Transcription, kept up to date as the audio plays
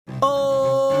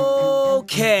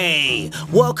Okay,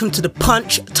 welcome to the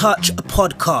Punch Touch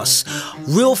podcast.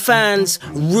 Real fans,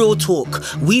 real talk.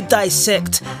 We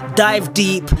dissect, dive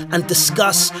deep, and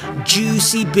discuss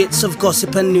juicy bits of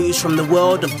gossip and news from the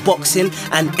world of boxing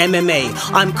and MMA.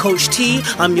 I'm Coach T,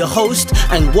 I'm your host,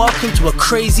 and welcome to a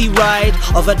crazy ride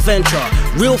of adventure.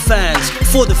 Real fans,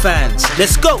 for the fans.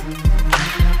 Let's go!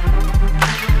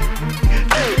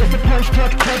 Hey, it's the Punch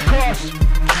Touch podcast.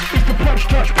 It's the Punch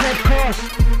Touch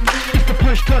podcast. It's the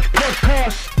Punch Touch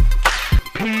podcast.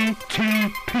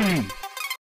 PTP.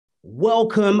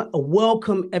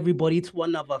 Welcome everybody to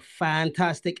another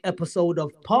fantastic episode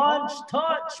of Punch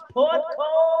Touch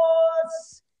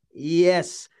Podcast.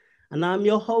 Yes, and I'm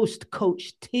your host,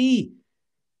 Coach T.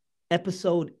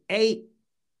 Episode 8.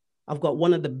 I've got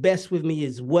one of the best with me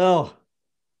as well.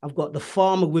 I've got the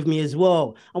farmer with me as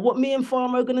well. And what me and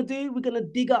farmer are gonna do, we're gonna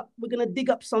dig up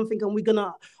something, and we're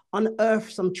gonna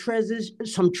unearth some treasures,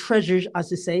 as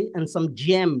they say, and some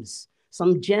gems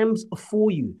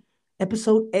for you.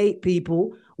 Episode 8,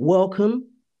 people. Welcome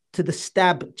to the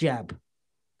stab jab,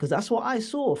 because that's what I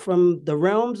saw from the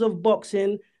realms of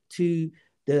boxing to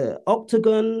the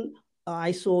octagon.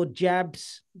 I saw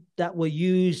jabs that were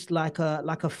used like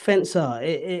a fencer.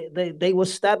 They were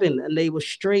stabbing, and they were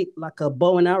straight like a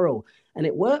bow and arrow, and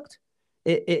it worked.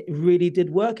 It really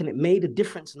did work, and it made a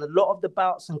difference in a lot of the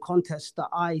bouts and contests that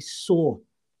I saw.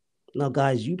 Now,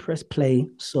 guys, you press play,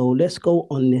 so let's go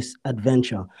on this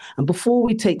adventure. And before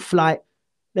we take flight,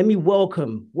 let me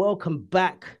welcome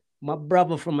back my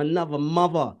brother from another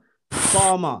mother,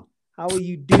 Farmer. How are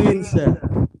you doing, sir?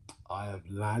 I have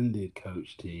landed,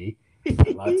 Coach T.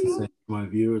 I'd like to say to my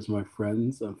viewers, my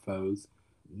friends and foes,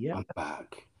 Yeah, I'm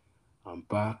back. I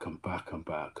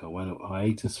went on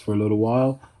hiatus for a little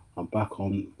while. I'm back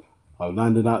on. I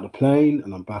landed out the plane,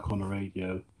 and I'm back on the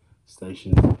radio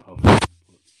station.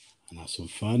 And have some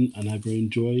fun, and I will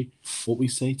enjoy what we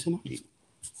say tonight.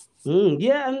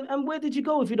 Yeah, and where did you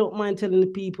go, if you don't mind telling the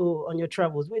people on your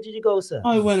travels? Where did you go, sir?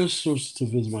 I went to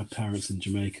visit my parents in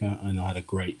Jamaica, and I had a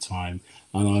great time.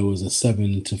 And I was a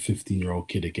 7 to 15-year-old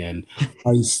kid again.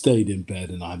 I stayed in bed,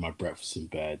 and I had my breakfast in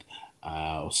bed.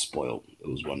 I was spoiled. It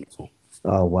was wonderful.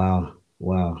 Oh, wow.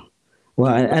 Well,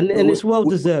 and it's well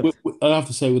deserved. I have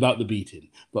to say, without the beating,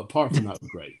 but apart from that, it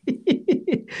was great.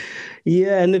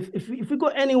 Yeah, and if we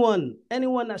got anyone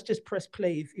that's just pressed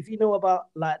play, if you know about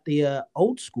like the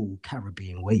old school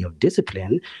Caribbean way of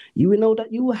discipline, you will know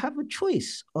that you will have a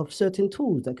choice of certain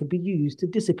tools that could be used to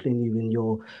discipline you in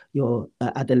your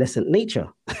adolescent nature.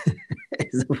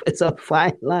 It's a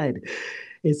fine line.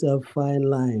 It's a fine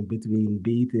line between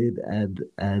beating and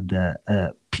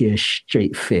pure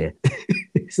straight fear.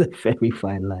 It's a very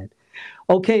fine line.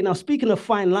 Okay, now speaking of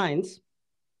fine lines,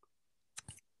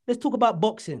 let's talk about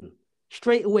boxing.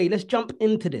 Straight away, let's jump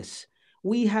into this.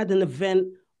 We had an event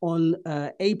on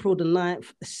April the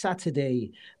 9th,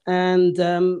 Saturday, and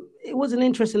it was an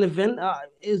interesting event. I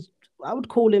would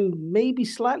call him maybe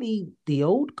slightly the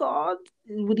old guard.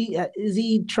 Is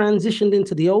he transitioned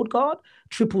into the old guard?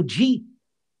 Triple G,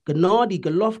 Gennady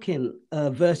Golovkin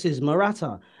versus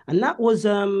Murata. And that was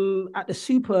at the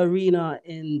Super Arena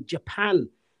in Japan.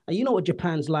 And you know what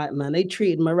Japan's like, man. They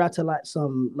treated Murata like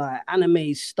some like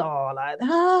anime star, like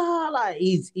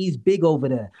he's big over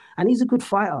there. And he's a good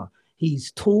fighter.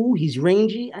 He's tall, he's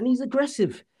rangy, and he's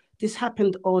aggressive. This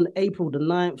happened on April the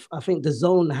 9th. I think the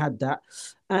Zone had that.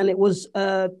 And it was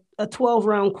a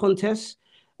 12-round contest.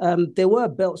 There were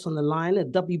belts on the line, a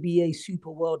WBA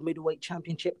Super World Middleweight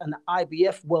Championship and the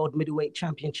IBF World Middleweight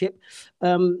Championship.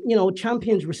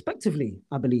 Champions respectively,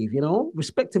 I believe,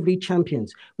 respectively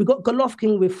champions. We got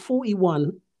Golovkin with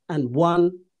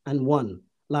 41-1.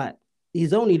 Like,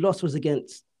 his only loss was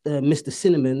against Mr.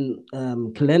 Cinnamon,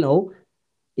 Kaleno.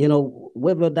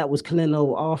 Whether that was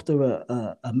Kaleno after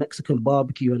a Mexican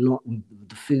barbecue or not, with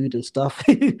the food and stuff,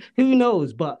 who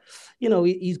knows? But,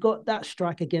 he's got that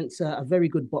strike against a very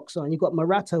good boxer. And you got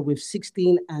Murata with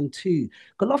 16-2.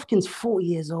 Golovkin's 40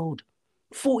 years old.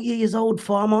 40 years old,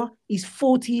 Farmer. He's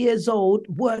 40 years old,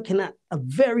 working at a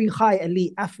very high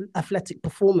elite athletic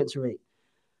performance rate.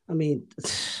 I mean,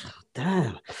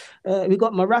 damn. We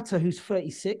got Murata, who's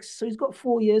 36. So he's got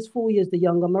 4 years the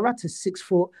younger. Murata's 6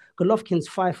 foot. Golovkin's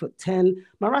 5'10".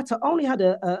 Murata only had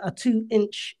a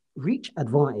 2-inch reach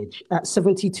advantage at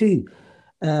 72.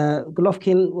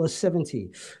 Golovkin was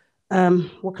 70.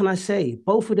 What can I say?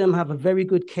 Both of them have a very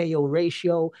good KO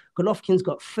ratio. Golovkin's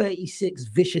got 36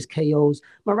 vicious KOs.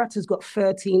 Murata's got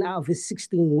 13 out of his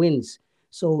 16 wins.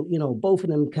 So, both of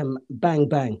them can bang,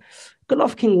 bang.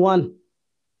 Golovkin won.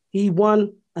 He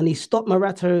won, and he stopped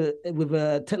Murata with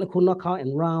a technical knockout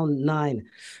in round 9.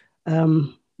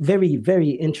 very,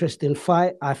 very interesting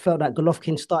fight. I felt that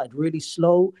Golovkin started really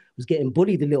slow, was getting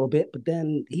bullied a little bit, but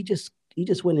then he just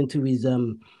went into his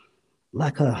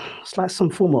it's like some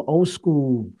form of old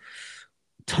school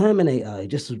Terminator. He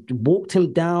just walked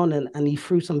him down and he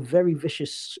threw some very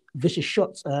vicious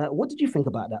shots. What did you think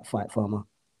about that fight, Farmer?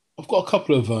 I've got a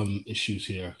couple of issues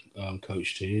here,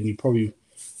 Coach T, and you probably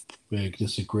may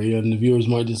disagree, and the viewers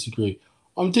might disagree.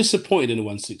 I'm disappointed in the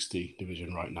 160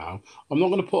 division right now. I'm not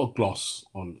going to put a gloss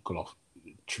on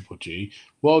Triple G.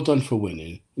 Well done for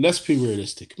winning. Let's be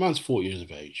realistic. Man's 40 years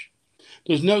of age.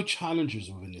 There's no challengers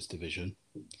within this division.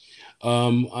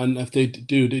 And if they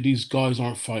do, these guys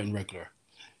aren't fighting regular.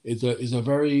 It's a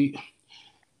very,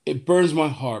 it burns my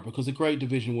heart because a great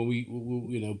division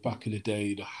when back in the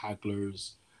day, the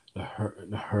Hagglers, the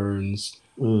Hearns,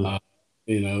 Mm.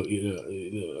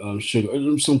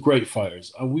 Sugar, some great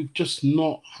fighters, and we've just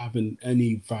not having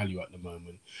any value at the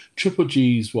moment. Triple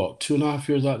G's what 2.5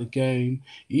 years out of the game.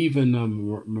 Even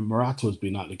Murata has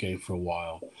been out of the game for a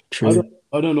while. True.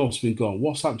 I don't know what's been going.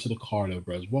 What's happened to the Carlo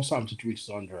brothers? What's happened to Dries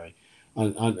Andre?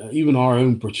 And even our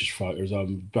own British fighters,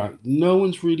 back. No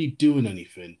one's really doing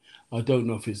anything. I don't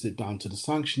know if it's down to the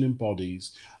sanctioning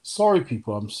bodies. Sorry,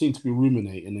 people, I'm seem to be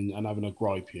ruminating and having a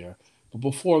gripe here. But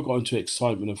before I got into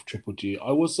excitement of Triple G,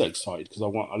 I was excited because I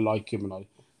like him and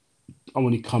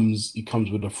when he comes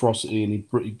with the ferocity and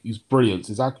he's brilliant.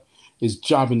 His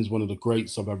jabbing is one of the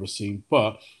greats I've ever seen.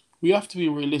 But we have to be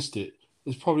realistic.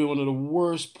 It's probably one of the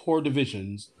worst poor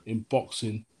divisions in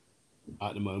boxing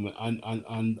at the moment,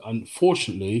 and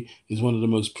unfortunately is one of the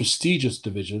most prestigious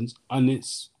divisions, and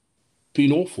it's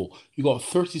been awful. You got a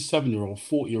 37-year-old,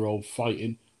 40-year-old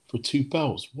fighting for two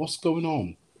belts. What's going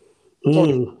on? Mm.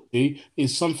 Sorry,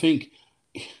 it's something.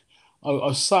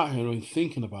 I sat here and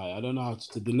thinking about it. I don't know how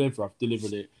to deliver. I've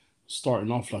delivered it starting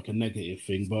off like a negative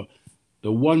thing, but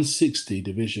the 160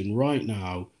 division right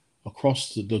now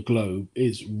across the globe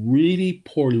is really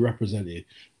poorly represented.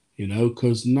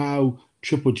 Because now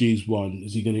Triple G's won.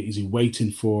 Is he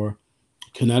waiting for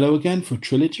Canelo again for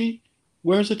trilogy?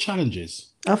 Where's the challenges?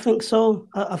 I think so.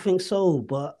 I think so,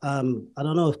 but I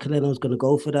don't know if Canelo's going to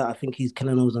go for that. I think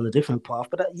Canelo's on a different path.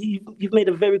 But you've made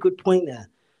a very good point there.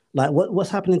 Like, what's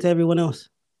happening to everyone else?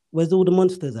 Where's all the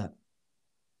monsters at?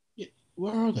 Yeah,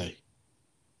 where are they?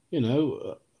 We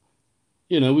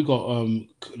got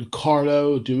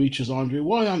Carlo, Demetrius Andre.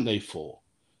 Why aren't they four?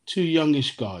 Two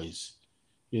youngish guys.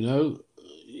 So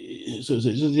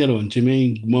it's the other one,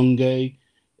 Jermaine Munge.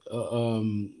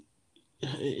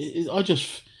 I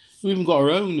just we even got our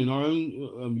own in our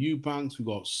own Eubanks. We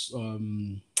got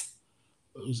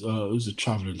who's a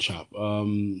traveling chap?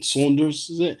 Saunders,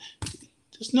 is it?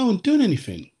 There's no one doing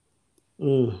anything.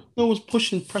 Mm. No one's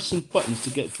pressing buttons to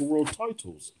get for world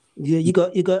titles. Yeah, you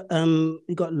got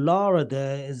Lara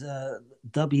there is a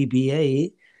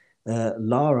WBA,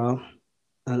 Lara,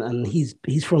 and he's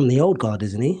from the old guard,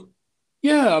 isn't he?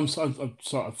 Yeah, I'm sorry,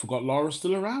 I forgot Laura's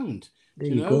still around. There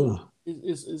you go.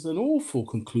 It's an awful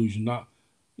conclusion that,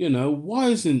 why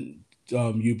isn't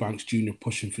Eubanks Jr.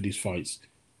 pushing for these fights?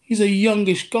 He's a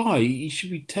youngish guy. He should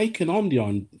be taking on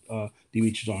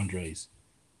Demetrius Andres.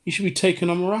 He should be taking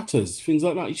on Maratas, things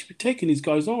like that. He should be taking these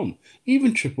guys on.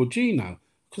 Even Triple G now.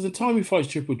 Because the time he fights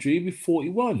Triple G, he'll be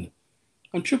 41.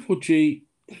 And Triple G,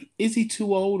 is he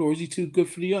too old or is he too good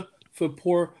for a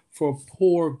poor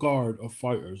guard of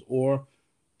fighters, or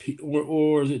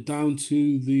is it down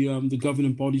to the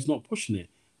governing bodies not pushing it?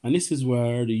 And this is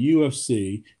where the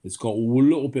UFC has got a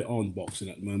little bit on boxing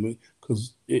at the moment,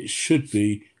 because it should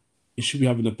be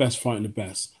having the best fighting the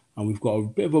best, and we've got a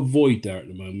bit of a void there at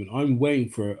the moment. I'm waiting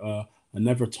for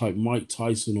another type Mike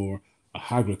Tyson or a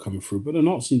Hagler coming through, but they're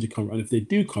not seem to come. And if they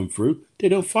do come through, they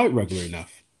don't fight regular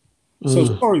enough. So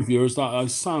sorry, viewers, that I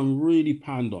sound really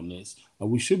panned on this.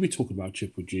 We should be talking about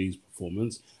Triple G's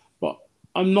performance, but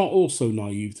I'm not also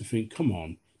naive to think, come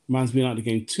on, man's been out of the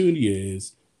game 2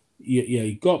 years. Yeah,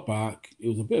 he got back. It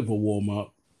was a bit of a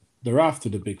warm-up. They're after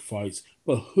the big fights.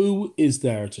 But who is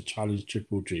there to challenge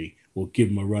Triple G or give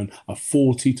him a run? A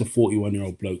 40 to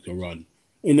 41-year-old bloke a run.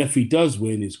 And if he does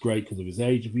win, it's great because of his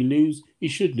age. If he lose, he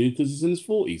should lose because he's in his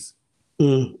 40s.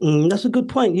 That's a good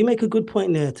point. You make a good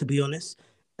point there, to be honest.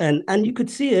 And you could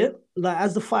see it, like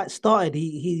as the fight started,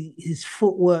 his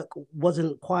footwork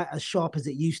wasn't quite as sharp as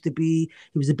it used to be.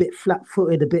 He was a bit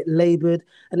flat-footed, a bit labored,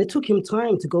 and it took him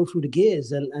time to go through the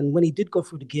gears. And when he did go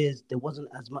through the gears, there wasn't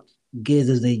as much gears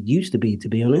as they used to be, to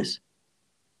be honest.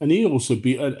 And he also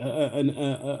beat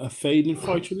a fading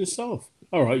fighter himself.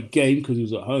 All right, game because he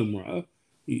was at home, right?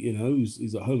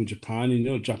 He's at home in Japan,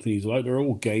 and Japanese they're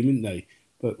all game, aren't they?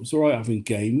 But it's all right having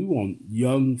game. We want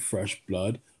young, fresh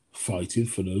blood fighting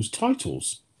for those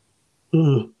titles.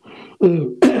 Mm.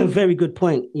 Very good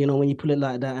point. You know, when you put it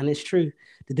like that, and it's true.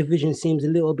 The division seems a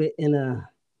little bit in a.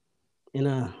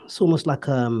 It's almost like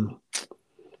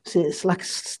it's like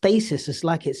stasis. It's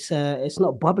like it's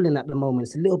not bubbling at the moment.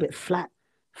 It's a little bit flat.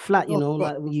 You Oh, know,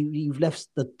 but like you've left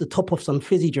the top of some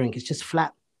fizzy drink. It's just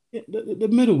flat. yeah, the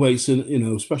middleweights,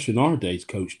 and especially in our days,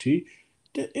 Coach T,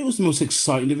 it was the most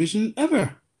exciting division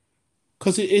ever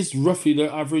because it is roughly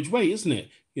the average weight, isn't it?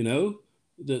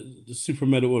 The super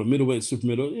middle or middleweight super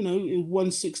middle. In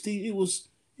 160, it was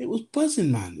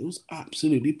buzzing, man. It was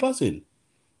absolutely buzzing.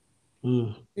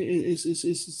 Mm.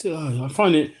 It's still, I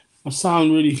find it. I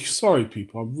sound really sorry,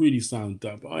 people. I really sound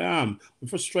dumb, but I am. I'm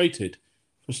frustrated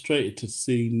to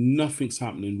see nothing's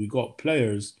happening. We got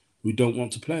players who don't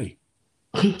want to play.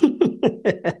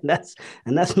 that's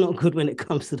and that's not good when it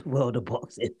comes to the world of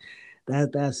boxing.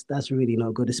 That's really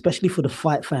not good, especially for the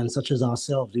fight fans such as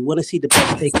ourselves. We want to see the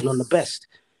best taking on the best.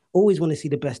 Always want to see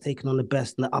the best taking on the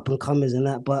best and the up and comers and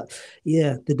that. But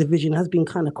yeah, the division has been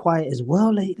kind of quiet as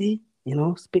well lately. You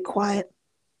know, it's a bit quiet.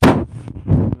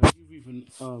 You've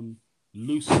even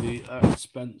loosely Aaron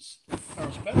Spence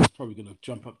is probably going to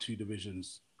jump up two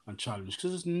divisions and challenge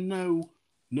because there's no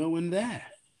one there.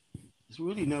 There's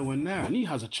really no one there, and he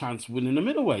has a chance of winning the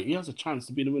middleweight. He has a chance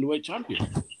to be the middleweight champion.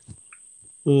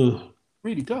 Mm.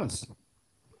 Really does.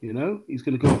 He's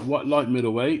going to go what light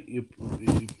middleweight.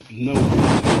 No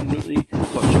one definitely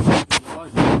got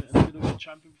a middleweight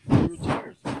champion before he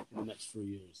retires in the next 3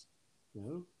 years.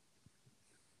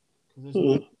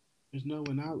 Because there's no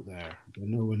one out there. There's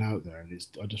no one out there, and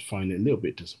I just find it a little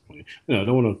bit disappointing. I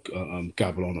don't want to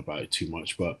gabble on about it too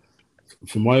much, but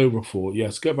for my overall thought,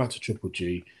 yes, go back to Triple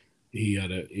G.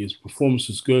 His performance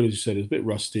was good, as you said. It was a bit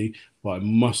rusty, but I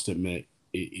must admit,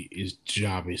 his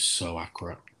jab is so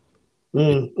accurate.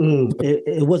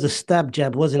 It was a stab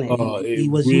jab, wasn't it? He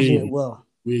was using it Really, well.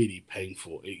 really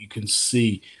painful. You can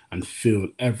see and feel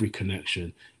every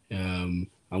connection, and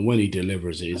when he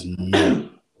delivers, it is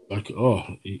like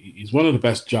he's one of the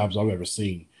best jabs I've ever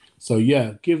seen. So yeah,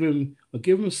 I'll give him a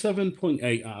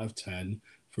 7.8 out of 10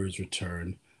 for his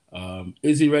return.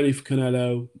 Is he ready for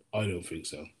Canelo? I don't think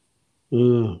so.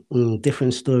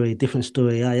 Different story, different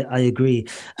story. I agree.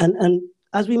 And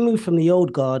as we move from the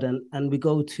old guard and we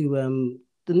go to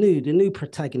the new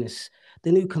protagonists,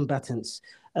 the new combatants,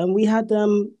 and we had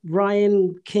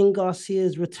Ryan King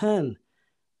Garcia's return,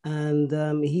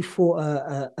 and he fought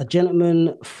a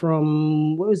gentleman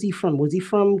from where was he from? Was he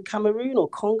from Cameroon or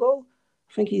Congo?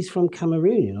 I think he's from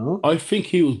Cameroon. You know. I think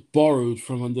he was borrowed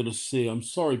from under the sea. I'm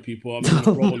sorry, people. I'm going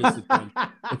to roll this again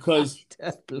because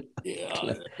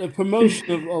yeah, the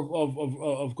promotion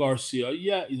of Garcia.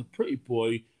 Yeah, he's a pretty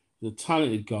boy. He's a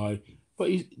talented guy, but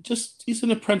he's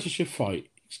an apprenticeship fight.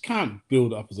 He can't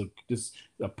build up as this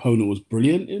opponent was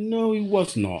brilliant. And no, he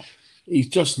was not. He's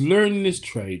just learning his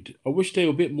trade. I wish they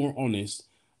were a bit more honest.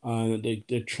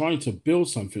 They're trying to build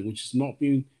something which is not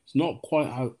being. It's not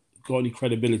quite got any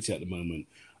credibility at the moment.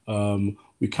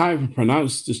 We can't even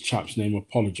pronounce this chap's name.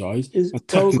 Apologize. Is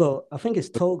Togo? I think it's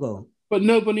Togo. But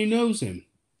nobody knows him.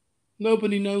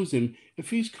 Nobody knows him. If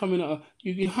he's coming out,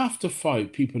 you have to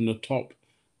fight people in the top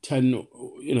 10,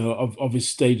 of his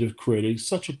stage of career. He's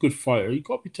such a good fighter. He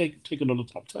got to be taken on the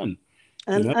top 10.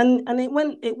 And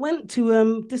it went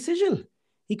to decision.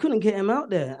 He couldn't get him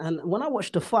out there. And when I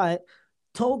watched the fight,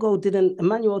 Togo didn't.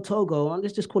 Emmanuel Togo.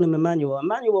 Let's just call him Emmanuel.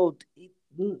 Emmanuel.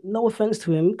 No offense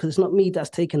to him, because it's not me that's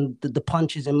taking the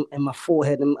punches in my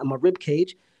forehead and my rib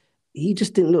cage. He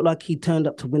just didn't look like he turned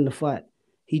up to win the fight.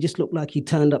 He just looked like he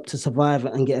turned up to survive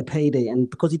and get a payday. And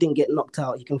because he didn't get knocked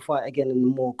out, he can fight again in a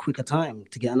more quicker time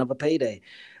to get another payday.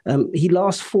 He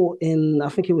last fought in, I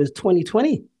think it was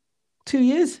 2020, 2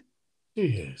 years. 2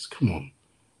 years, come on.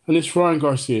 And this Ryan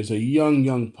Garcia is a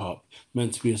young pup,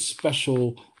 meant to be a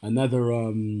special, another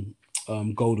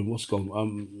golden, what's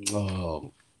golden?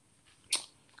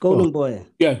 Golden boy.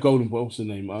 Yeah, Golden Boy. What's the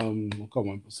name? Come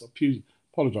on.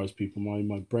 Apologize, people.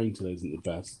 My brain today isn't the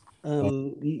best.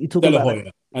 You talk De La about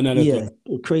Hoya. And then yeah,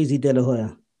 crazy De La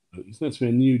Hoya. he's meant to be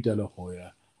a new De La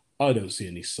Hoya. I don't see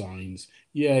any signs.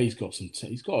 Yeah, he's got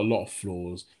he's got a lot of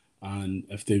flaws. And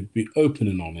if they be open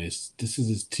and honest, this is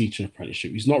his teaching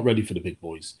apprenticeship. He's not ready for the big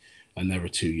boys, another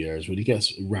 2 years. When he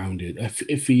gets rounded,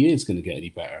 if he is going to get any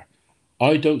better,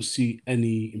 I don't see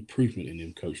any improvement in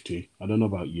him, Coach T. I don't know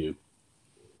about you.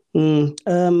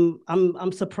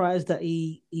 I'm surprised that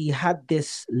he had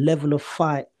this level of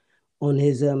fight on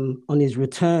his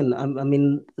return. I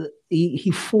mean,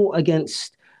 he fought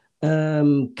against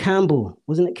Campbell,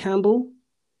 wasn't it Campbell?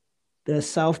 The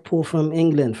southpaw from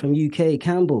England, from UK,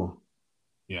 Campbell.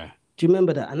 Yeah. Do you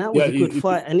remember that? And that was Yeah, a good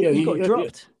fight, and he got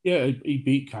dropped. he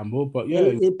beat Campbell, but And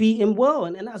yeah, it beat him well,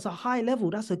 and that's a high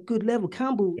level. That's a good level.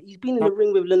 Campbell, he's been in the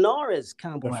ring with Linares.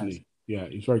 Campbell has. definitely. Yeah,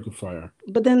 he's a very good fighter.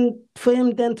 But then for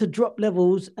him then to drop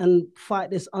levels and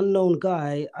fight this unknown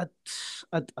guy, I,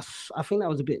 I think that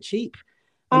was a bit cheap.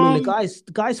 I mean,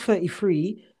 the guy's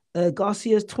 33,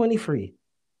 Garcia's 23.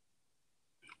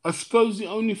 I suppose the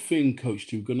only thing,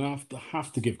 Coach, you're gonna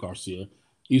have to give Garcia.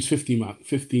 He's 15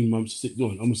 months,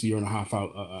 almost a year and a half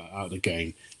out of the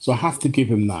game. So I have to give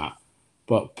him that.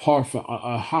 But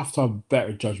I have to have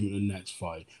better judgment in the next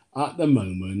fight. At the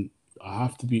moment, I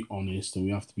have to be honest and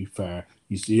we have to be fair.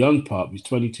 He's a young pup. He's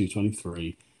 22,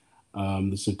 23.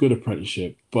 It's a good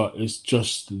apprenticeship, but it's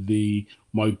just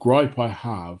my gripe I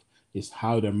have is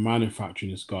how they're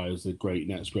manufacturing this guy as the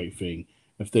next great thing.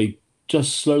 If they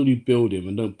just slowly build him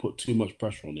and don't put too much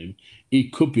pressure on him, he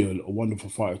could be a wonderful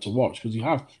fighter to watch because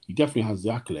he definitely has the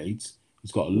accolades.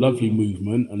 He's got a lovely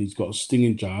movement and he's got a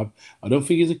stinging jab. I don't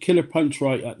think he's a killer punch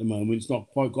right at the moment. He's not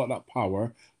quite got that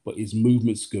power, but his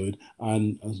movement's good.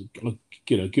 And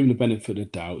given the benefit of the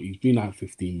doubt, he's been out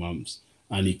 15 months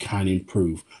and he can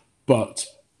improve. But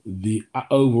the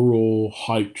overall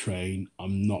hype train,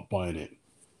 I'm not buying it.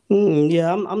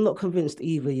 Yeah, I'm not convinced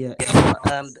either yet.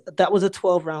 That was a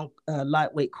 12-round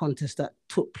lightweight contest that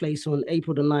took place on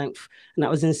April the 9th, and that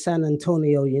was in San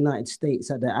Antonio, United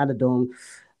States, at the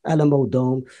Alamo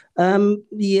Dome.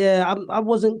 Yeah, I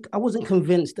wasn't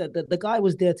convinced that the guy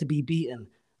was there to be beaten.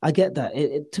 I get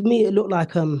that. To me, it looked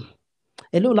like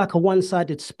a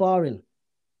one-sided sparring.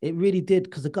 It really did,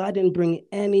 because the guy didn't bring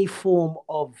any form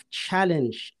of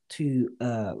challenge to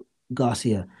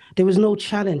Garcia. There was no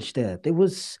challenge there. It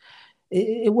was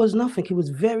nothing. It was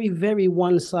very, very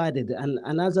one-sided.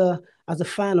 And as a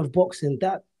fan of boxing,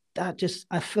 that just,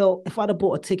 I felt if I'd have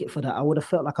bought a ticket for that, I would have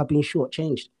felt like I've been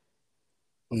shortchanged.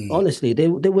 Honestly,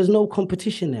 there was no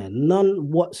competition there,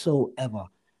 none whatsoever.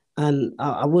 And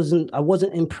I wasn't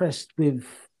impressed with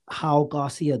how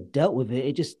Garcia dealt with it.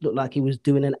 It just looked like he was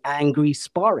doing an angry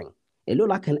sparring. It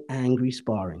looked like an angry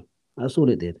sparring. That's all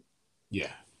it did.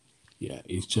 Yeah. Yeah,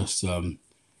 it's just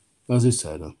as I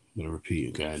said, I'm gonna repeat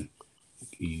again.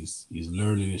 He's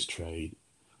learning his trade.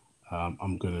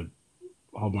 I'm gonna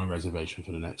hold my reservation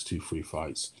for the next 2-3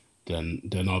 fights. Then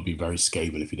I'll be very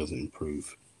scathing if he doesn't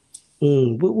improve.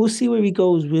 We'll see where he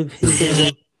goes with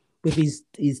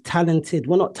his talented.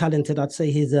 Well, not talented. I'd say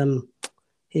his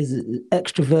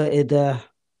extroverted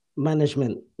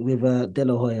management with De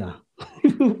La Hoya.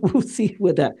 We'll see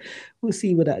where that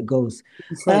goes.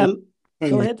 Go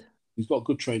ahead. He's got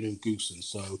good training in Goosen,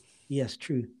 so yes,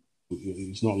 true.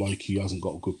 It's not like he hasn't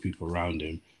got good people around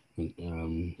him.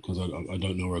 Because I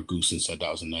don't know where Goosen said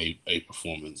that was an A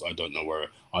performance. I don't know where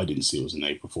I didn't see it was an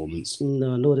A performance.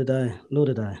 No, nor did I. I'm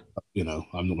not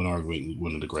going to argue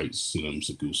one of the greats,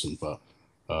 Mr. Goosen, but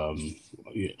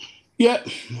yeah.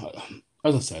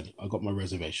 As I said, I got my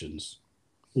reservations.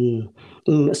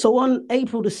 So on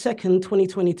April the 2nd,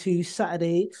 2022,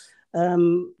 Saturday,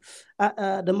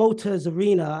 at the Motors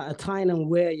Arena at Tyne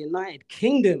Wear, United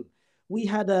Kingdom, we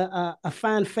had a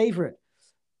fan favorite,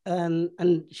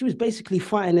 and she was basically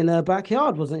fighting in her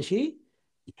backyard, wasn't she?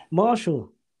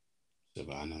 Marshall.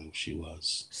 Savannah, she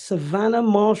was. Savannah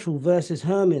Marshall versus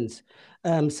Hermans.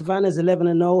 Savannah's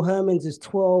 11-0. Hermans is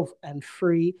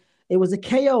 12-3. It was a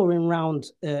KO in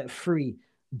round 3.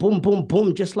 Boom, boom,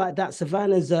 boom, just like that.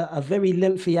 Savannah's a very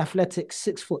lengthy, athletic,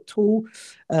 6 foot tall.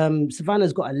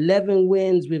 Savannah's got 11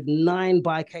 wins with 9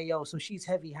 by KO, so she's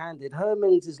heavy-handed.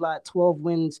 Hermans is like 12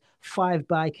 wins, 5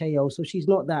 by KO, so she's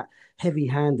not that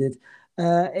heavy-handed.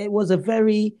 For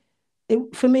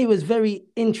me, it was very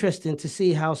interesting to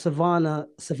see how Savannah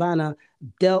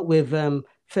dealt with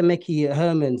Femeke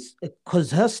Hermans,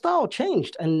 because her style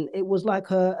changed, and it was like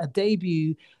a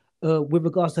debut with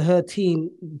regards to her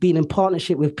team being in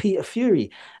partnership with Peter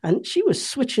Fury. And she was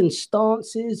switching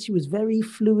stances. She was very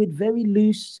fluid, very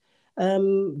loose,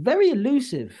 very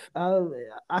elusive.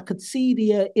 I could see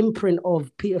the imprint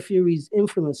of Peter Fury's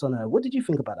influence on her. What did you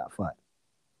think about that fight?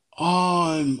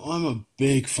 I'm a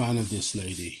big fan of this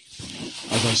lady.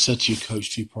 As I said to you,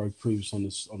 Coach T, probably previous on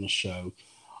the show,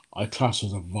 I class her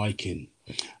as a Viking.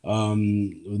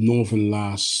 Northern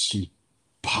lass, she's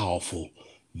powerful.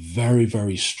 Very,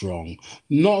 very strong.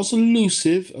 Not as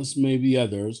elusive as maybe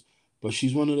others, but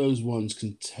she's one of those ones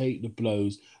can take the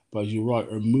blows. But you're right,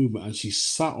 her movement, and she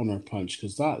sat on her punch,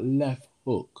 because that left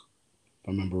hook, if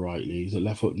I remember rightly, is it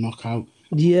left hook knockout?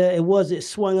 Yeah, it was. It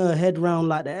swung her head round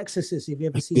like The Exorcist, if you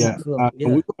ever seen that film. Yeah.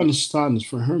 And we understand this,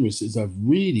 for Hermes is a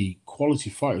really quality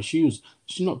fighter. She's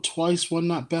not twice won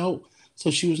that belt, so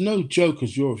she was no joke,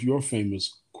 as your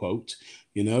famous quote.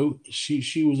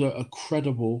 She was a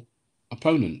credible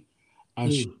opponent,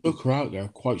 and she Mm. took her out there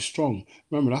quite strong.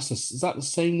 Remember, is that the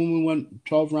same woman went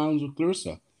 12 rounds with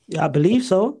Clarissa? Yeah, I believe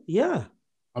so. Yeah.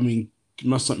 I mean,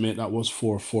 must admit that was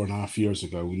 4.5 years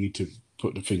ago. We need to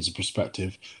put the things in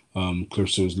perspective.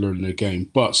 Clarissa was learning the game,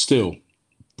 but still,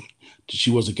 she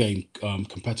was a game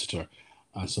competitor,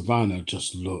 and Savannah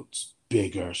just looked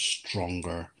bigger,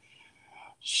 stronger.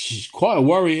 She's quite a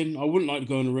worrying. I wouldn't like to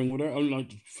go in the ring with her. I wouldn't like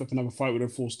to flipping have a fight with her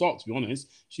full stop, to be honest.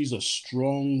 She's a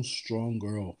strong, strong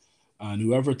girl. And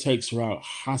whoever takes her out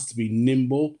has to be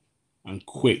nimble and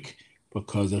quick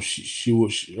because if she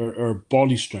was her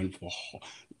body strength will.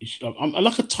 I'm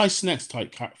like a Tyson X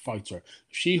type fighter.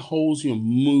 If she holds you and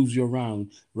moves you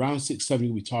around, round 6, 7,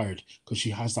 you'll be tired because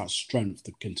she has that strength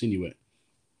to continue it.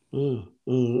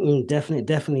 Definitely,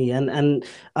 definitely, and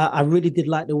I really did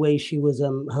like the way she was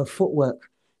her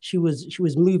footwork. She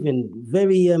was moving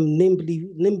very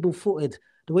nimble footed.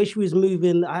 The way she was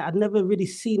moving, I'd never really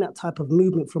seen that type of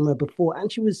movement from her before,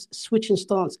 and she was switching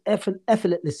stance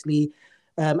effortlessly.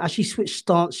 As she switched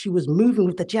stance, she was moving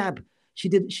with the jab. She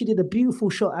did a beautiful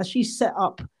shot as she set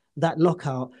up that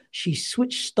knockout. She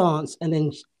switched stance, and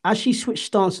then as she switched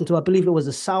stance into, I believe it was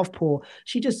a southpaw,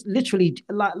 she just literally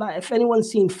like if anyone's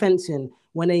seen fencing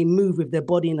when they move with their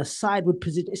body in a sideward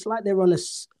position, it's like they're on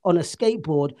a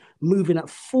skateboard moving at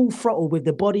full throttle with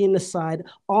the body in the side,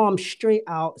 arm straight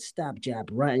out, stab jab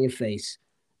right in your face.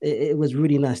 It was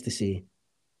really nice to see.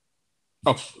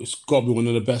 Oh, it's got to be one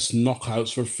of the best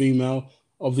knockouts for a female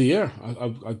of the year.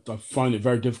 I find it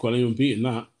very difficult anyone beating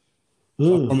that.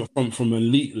 Mm. From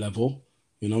elite level,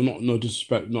 not no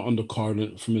disrespect, not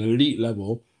undercard, from an elite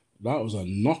level, that was a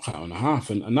knockout and a half,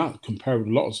 and that compared with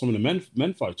a lot of some of the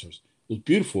men fighters. It was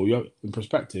beautiful. You have, in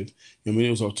perspective, I mean,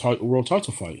 it was a world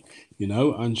title fight,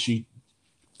 and she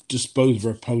disposed of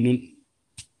her opponent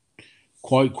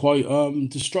quite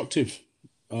destructive.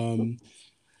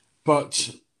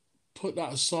 But put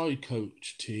that aside,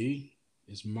 Coach T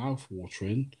is mouth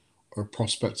watering. Her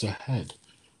prospects ahead.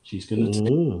 She's going to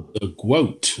take Mm. the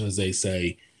GOAT, as they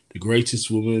say, the greatest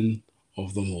woman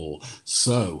of them all.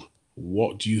 So,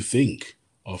 what do you think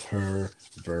of her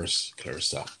versus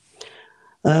Clarissa?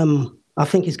 I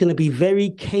think it's going to be very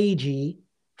cagey.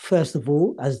 First of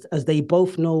all, as they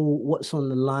both know what's on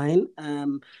the line,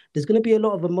 there's going to be a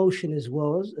lot of emotion as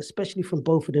well, especially from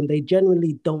both of them. They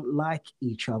generally don't like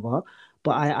each other,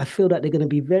 but I feel that they're going to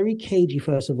be very cagey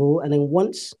first of all, and then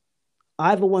once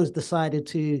either one's decided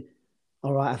to,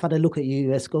 all right, I've had a look at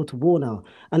you, let's go to war now.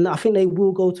 And I think they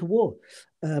will go to war.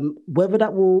 Whether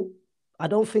that will, I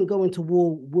don't think going to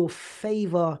war will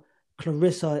favor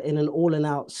Clarissa in an all and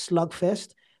out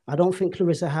slugfest. I don't think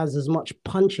Clarissa has as much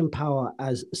punching power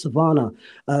as Savannah.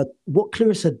 What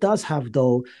Clarissa does have,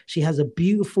 though, she has a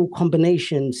beautiful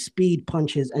combination, speed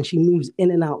punches, and she moves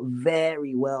in and out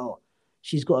very well.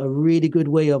 She's got a really good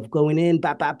way of going in,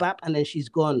 bap, bap, bap, and then she's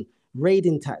gone.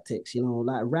 Raiding tactics,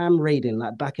 like ram raiding,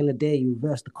 like back in the day, you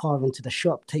reverse the car into the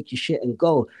shop, take your shit and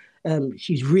go.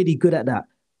 She's really good at that.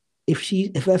 If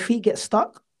her feet get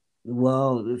stuck,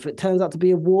 well, if it turns out to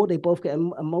be a war, they both get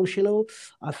emotional.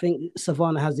 I think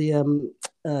Savannah has the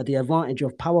advantage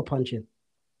of power punching.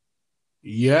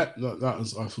 Yeah, that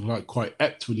was I feel like quite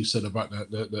apt when you said about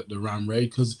the Ram Raid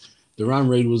because the Ram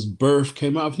Raid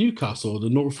came out of Newcastle, the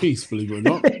northeast, believe it or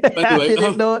not. But anyway,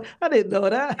 I didn't know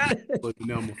that. but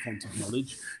now I'm a font of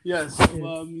knowledge. Yeah,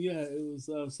 yeah, it was.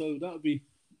 So that would be,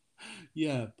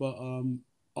 yeah. But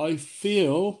I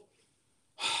feel,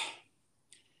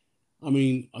 I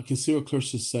mean, I can see what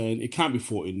Clarissa's saying. It can't be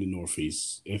fought in the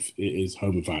northeast if it is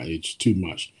home advantage too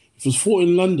much. If it was fought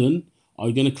in London,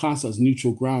 I'm going to class it as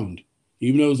neutral ground,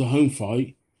 even though it was a home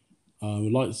fight.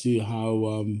 We'd like to see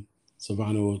how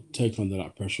Savannah will take under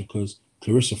that pressure because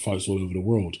Clarissa fights all over the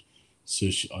world. So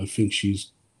I think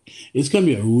it's going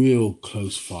to be a real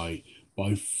close fight.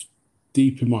 But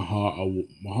deep in my heart,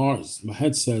 my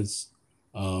head says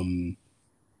Clarissa,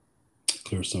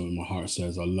 and my heart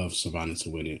says I love Savannah to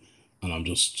win it. And I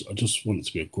just want it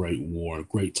to be a great war, a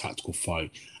great tactical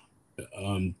fight.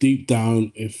 Deep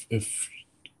down, if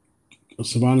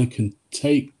Savannah can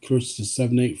take Clarissa to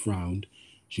 7th, 8th round,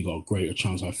 she got a greater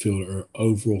chance. I feel that her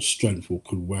overall strength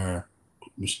could wear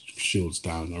Shields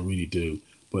down. I really do.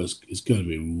 But it's going to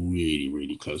be a really,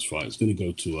 really close fight. It's going to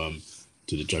go to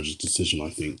the judge's decision, I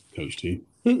think, Coach T.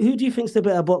 Who do you think's the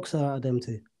better boxer out of them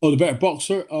two? Oh, the better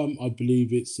boxer? I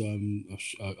believe it's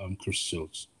Chris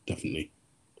Shields, definitely.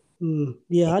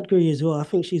 Yeah, I'd agree as well. I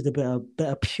think she's the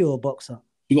better pure boxer.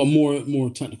 She got more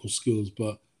technical skills,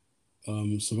 but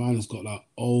Savannah's got that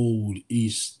old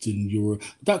Eastern Europe,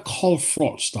 that Carl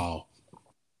Froch style.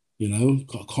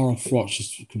 Carl Froch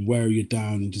just can wear you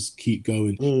down and just keep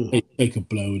going, take a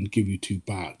blow and give you two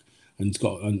back.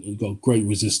 and he's got great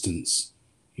resistance.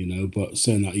 But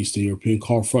saying that Eastern European,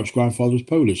 Carl Froch's grandfather was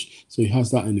Polish, so he has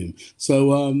that in him.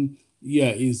 So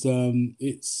yeah, it's.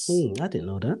 I didn't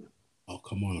know that. Oh,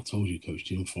 come on, I told you, Coach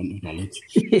G, I'm fond of knowledge.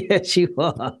 Yes, you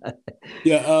are.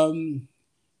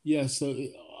 Yeah, so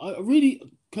I really,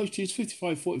 Coach G, it's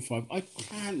 55-45. I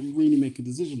can't really make a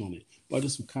decision on it, but I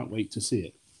just can't wait to see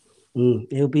it.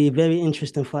 It'll be a very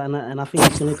interesting fight, and I think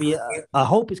it's going to be. I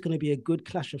hope it's going to be a good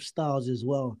clash of styles as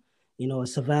well.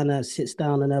 Savannah sits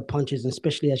down and her punches, and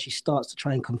especially as she starts to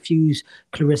try and confuse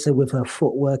Claressa with her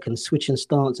footwork and switching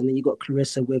stance, and then you got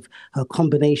Claressa with her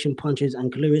combination punches,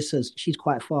 and Claressa, she's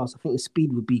quite fast. I think the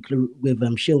speed would be with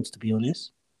Shields, to be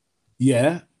honest.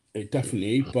 Yeah, it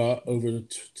definitely. But over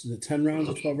the 10 rounds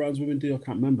or 12 rounds women do, I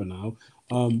can't remember now.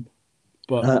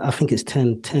 But I think it's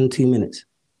 10, 2 minutes.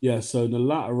 Yeah, so in the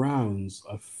latter rounds,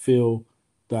 I feel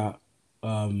that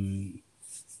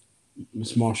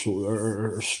Miss Marshall,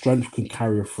 her strength can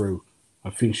carry her through. I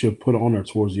think she'll put it on her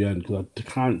towards the end because I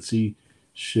can't see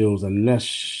Shields unless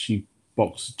she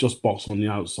just box on the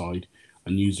outside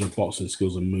and use her boxing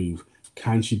skills and move.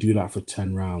 Can she do that for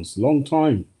 10 rounds? Long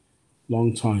time.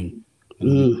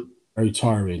 And very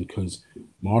tiring because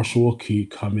Marshall will keep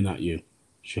coming at you.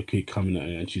 She'll keep coming at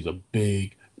you, and she's a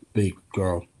big, big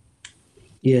girl.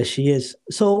 Yeah, she is.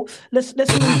 So let's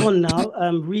move on now.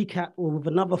 Recap with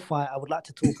another fight I would like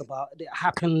to talk about. It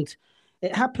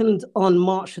happened on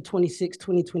March the 26th,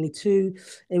 2022.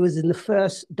 It was in the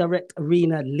First Direct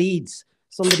Arena, Leeds.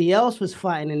 Somebody else was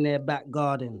fighting in their back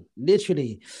garden,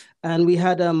 literally. And we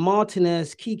had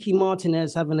Kiki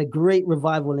Martinez having a great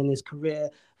revival in his career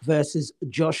versus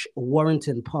Josh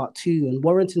Warrington, part 2. And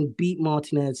Warrington beat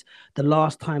Martinez the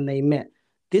last time they met.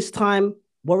 This time,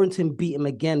 Warrington beat him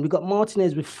again. We got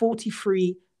Martinez with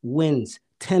 43 wins,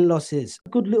 10 losses.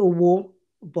 Good little war,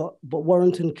 but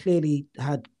Warrington clearly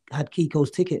had Kiko's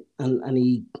ticket and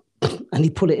he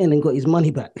put it in and got his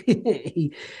money back.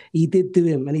 he did do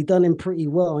him, and he done him pretty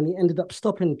well, and he ended up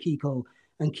stopping Kiko.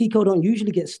 And Kiko don't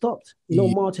usually get stopped.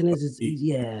 Martinez is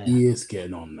He is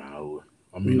getting on now.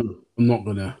 I mean, I'm not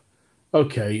gonna.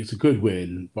 Okay, it's a good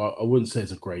win, but I wouldn't say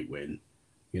it's a great win.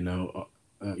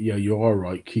 Yeah, you are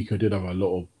right. Kiko did have a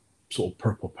little sort of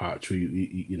purple patch where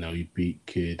he beat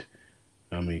Kid.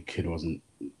 I mean, Kid wasn't.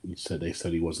 They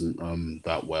said he wasn't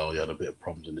that well. He had a bit of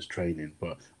problems in his training,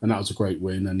 and that was a great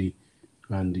win.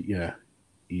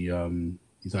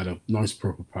 He's had a nice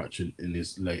purple patch in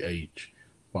his late age.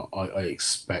 But I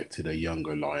expected a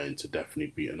younger Lion to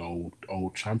definitely beat an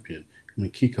old champion. I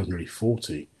mean, Kiko's nearly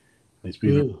 40. He's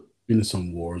been in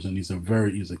some wars, and he's a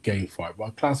game fighter. But I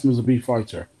class him as a B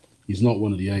fighter. He's not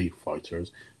one of the A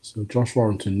fighters. So Josh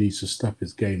Warrington needs to step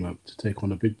his game up to take on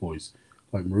the big boys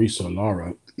like Mauricio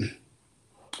Lara.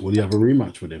 Will you have a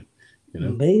rematch with him?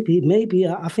 Maybe.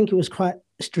 I think it was quite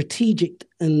strategic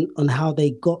on how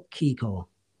they got Kiko.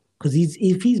 Because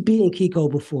if he's beaten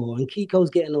Kiko before, and Kiko's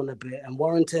getting on a bit, and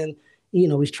Warrington,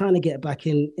 he's trying to get back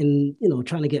in,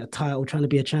 trying to get a title, trying to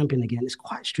be a champion again. It's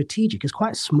quite strategic. It's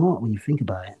quite smart when you think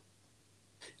about it.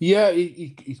 Yeah,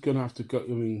 he's going to have to go. I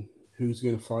mean, who's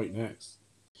going to fight next?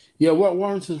 Yeah,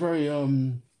 Warrington's very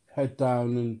head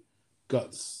down and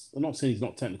guts. I'm not saying he's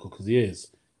not technical because he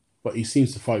is, but he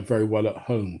seems to fight very well at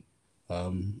home.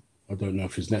 I don't know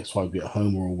if his next fight will be at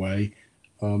home or away.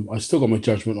 I still got my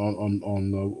judgment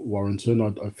on Warrington.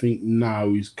 I think now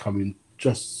he's coming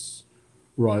just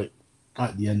right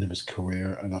at the end of his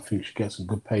career, and I think he should get some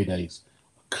good paydays.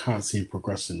 I can't see him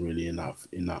progressing really in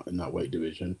that weight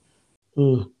division.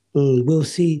 We'll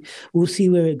see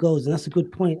where it goes, and that's a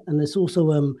good point. And it's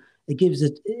also it gives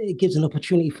an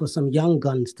opportunity for some young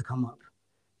guns to come up,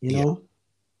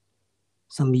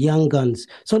 some young guns.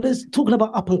 So there's talking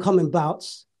about up and coming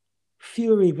bouts.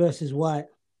 Fury versus White.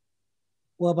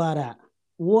 What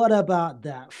about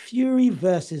that? Fury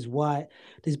versus White.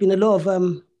 There's been a lot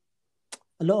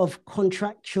of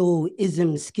contractual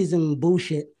schism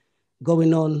bullshit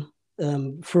going on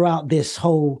throughout this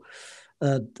whole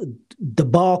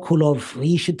debacle of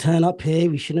he should turn up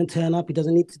here, he shouldn't turn up, he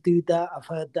doesn't need to do that. I've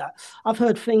heard that. I've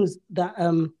heard things that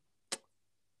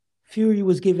Fury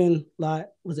was given, like,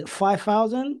 was it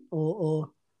 5,000 or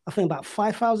I think about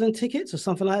 5,000 tickets or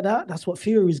something like that. That's what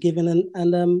Fury was given,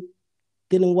 and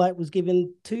Dillian Whyte was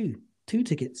given two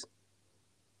tickets.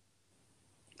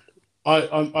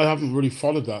 I haven't really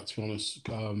followed that, to be honest,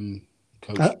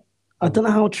 Coach. I don't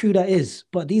know how true that is,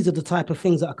 but these are the type of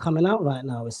things that are coming out right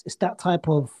now. It's that type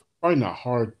of... I find that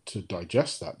hard to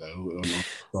digest that, though, on a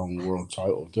strong world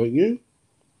title, don't you?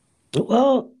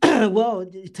 Well,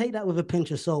 take that with a pinch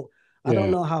of salt. I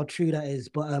don't know how true that is,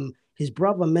 but his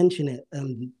brother mentioned it.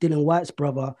 Dillian Whyte's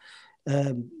brother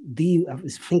I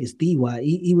think it's DY.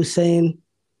 He was saying,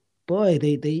 boy,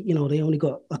 they only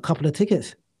got a couple of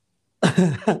tickets.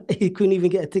 He couldn't even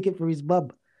get a ticket for his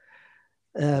bub.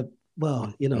 Uh,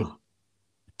 well,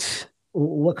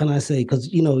 what can I say?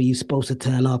 Because you're supposed to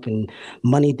turn up and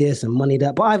money this and money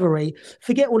that. But either way,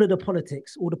 forget all of the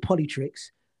politics, all the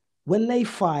politricks. When they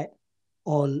fight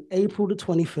on April the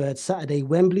 23rd, Saturday,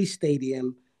 Wembley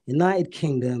Stadium, United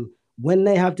Kingdom, when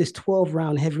they have this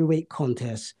 12-round heavyweight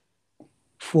contest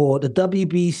for the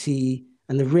WBC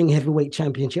and the Ring Heavyweight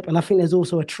Championship, and I think there's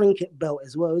also a trinket belt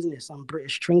as well, isn't there? Some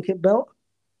British trinket belt.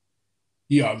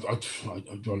 Yeah, I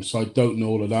don't know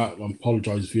all of that. I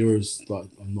apologize, viewers, that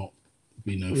I'm not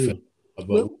being offended.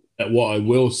 But what I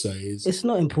will say is, it's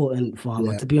not important,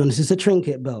 Farmer. To be honest, it's a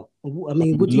trinket belt. I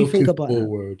mean, what do you think about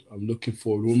that? I'm looking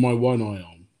forward with my one eye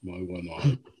on. My one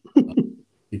eye.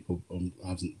 People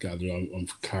haven't gathered. I'm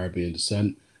of Caribbean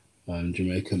descent and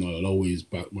Jamaican. I'll always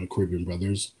back my Caribbean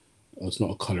brothers. It's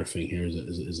not a color thing here;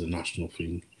 is a national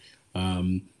thing.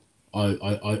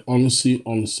 I honestly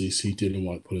see Dillian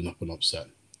Whyte pulling up an upset,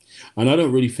 and I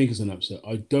don't really think it's an upset.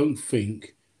 I don't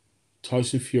think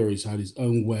Tyson Fury's had his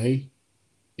own way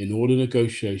in all the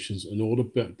negotiations and all the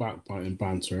backbite and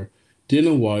banter.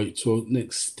 Dillian Whyte, to an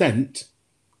extent,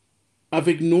 have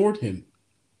ignored him.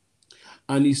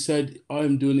 And he said, I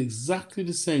am doing exactly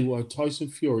the same what Tyson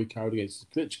Fury carried against the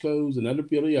Klitschko's and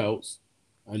everybody else,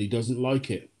 and he doesn't like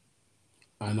it.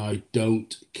 And I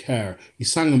don't care. He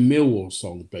sang a Millwall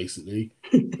song, basically.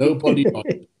 Nobody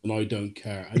likes it, and I don't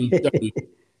care. And he don't.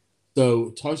 So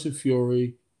Tyson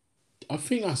Fury, I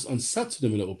think that's unsettled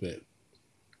him a little bit.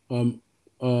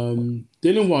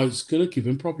 Dillian Whyte's going to give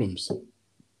him problems.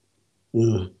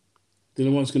 Dillian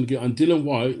Whyte's going to get... And Dillian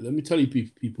Whyte, let me tell you,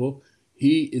 people,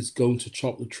 he is going to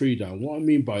chop the tree down. What I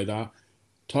mean by that,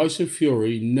 Tyson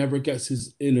Fury never gets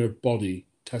his inner body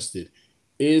tested.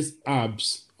 His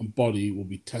abs and body will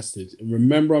be tested. And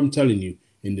remember, I'm telling you,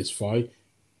 in this fight,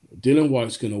 Dillian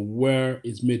Whyte's going to wear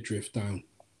his midriff down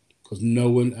because no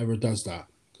one ever does that.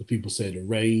 Because people say that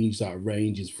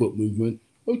range, his foot movement.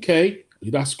 Okay,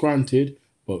 that's granted,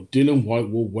 but Dillian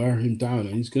Whyte will wear him down,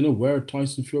 and he's going to wear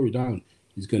Tyson Fury down.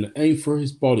 He's going to aim for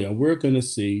his body, and we're going to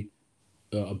see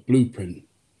a blueprint.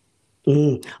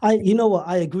 You know what?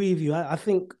 I agree with you. I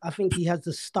think he has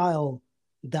the style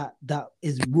that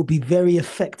will be very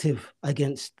effective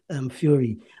against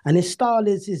Fury, and his style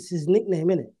is his nickname,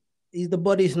 isn't it? He's the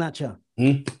body snatcher,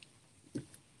 and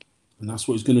that's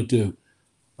what he's going to do.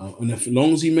 And as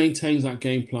long as he maintains that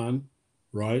game plan,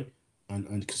 right,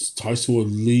 and because Tyson will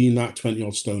lean that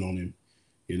 20-odd stone on him,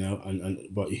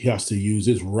 but he has to use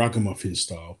his ragamuffin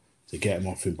style to get him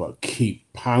off him, but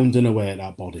keep pounding away at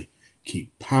that body.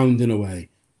 Keep pounding away.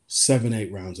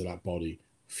 7-8 rounds of that body.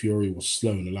 Fury was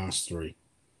slow in the last 3.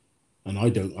 And I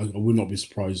would not be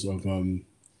surprised if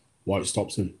Whyte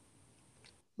stops him.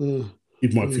 You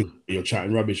might think you're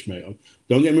chatting rubbish, mate.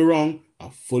 Don't get me wrong. A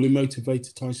fully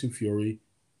motivated Tyson Fury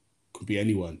could be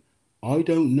anyone. I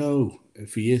don't know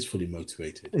if he is fully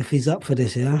motivated. If he's up for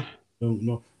this, yeah?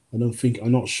 I'm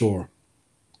not sure.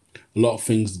 A lot of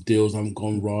things, the deals haven't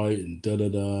gone right, and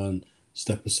and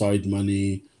step aside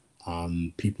money,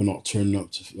 people not turning up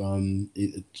to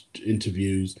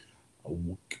interviews.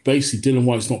 Basically, Dillian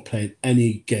Whyte's not playing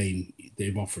any game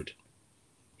they've offered.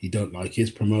 He don't like his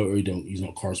promoter. He's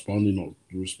not corresponding, not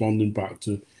responding back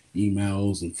to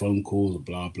emails and phone calls and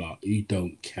blah blah. He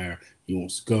don't care. He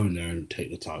wants to go in there and take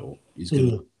the title. He's going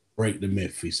to break the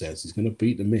myth. He says he's going to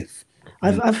beat the myth.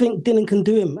 I think Dillian can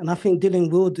do him, and I think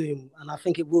Dillian will do him, and I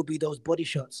think it will be those body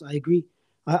shots. I agree.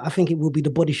 I think it will be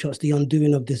the body shots, the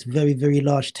undoing of this very, very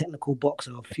large technical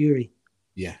boxer of Fury.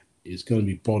 Yeah, it's going to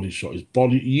be body shot.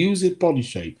 Use his body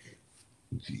shape.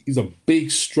 He's a big,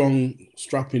 strong,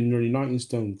 strapping, nearly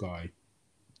 19-stone guy.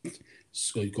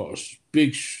 So he's got a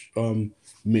big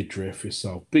midriff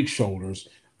itself, big shoulders,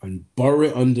 and burrow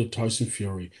it under Tyson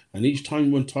Fury. And each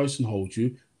time when Tyson holds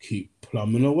you, keep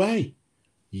plumbing away.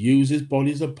 Use his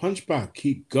body as a punch bag.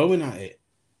 Keep going at it.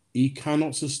 He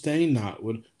cannot sustain that,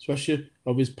 especially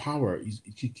of his power.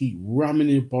 He keep ramming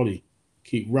his body.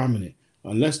 Keep ramming it.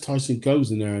 Unless Tyson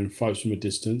goes in there and fights from a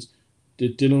distance,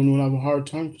 Dillian will have a hard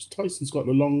time because Tyson's got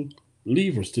the long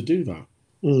levers to do that.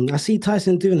 I see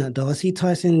Tyson doing that, though. I see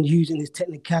Tyson using his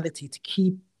technicality to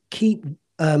keep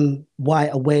Whyte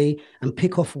away and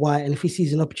pick off Whyte. And if he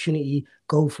sees an opportunity,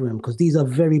 go for him because these are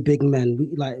very big men.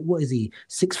 What is he?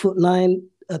 6'9",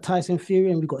 Tyson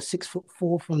Fury, and we've got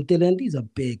 6'4" from Dillian. These are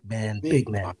big men, big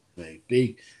men.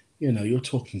 Big, you're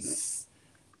talking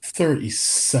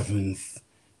 37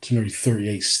 to nearly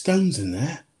 38 stones in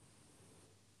there.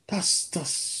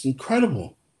 That's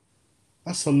incredible.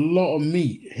 That's a lot of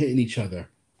meat hitting each other.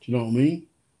 Do you know what I mean?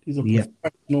 These are Yeah.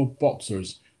 professional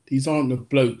boxers. These aren't the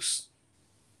blokes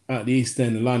at the East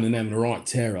End of London having the right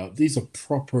tear up. These are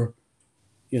proper,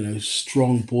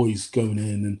 strong boys going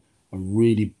in and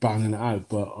really banging it out.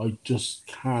 But I just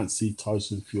can't see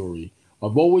Tyson Fury.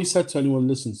 I've always said to anyone who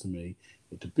listens to me,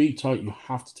 that to beat Tyson, you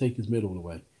have to take his middle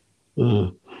away.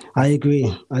 Mm. I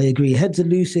agree. I agree. Head's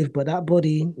elusive, but that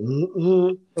body.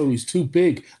 Oh, he's too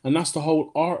big. And that's the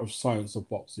whole art of science of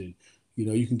boxing.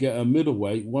 You can get a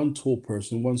middleweight, one tall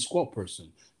person, one squat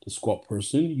person. The squat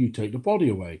person, you take the body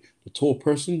away. The tall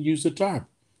person, use the jab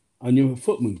and your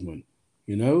foot movement,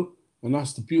 you know? And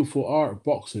that's the beautiful art of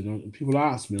boxing. And people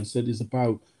ask me, I said, it's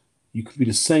about you could be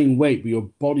the same weight, but your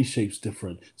body shape's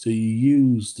different. So you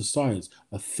use the science.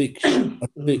 A thick,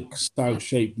 stout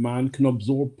shaped man can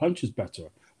absorb punches better.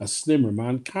 A slimmer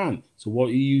man can't. So what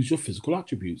you use your physical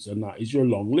attributes, and that is your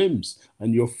long limbs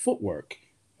and your footwork.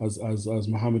 As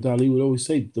Muhammad Ali would always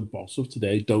say, the boss of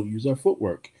today don't use their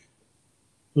footwork.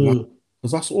 Mm.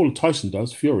 Because that's all Tyson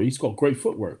does. Fury, he's got great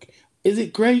footwork. Is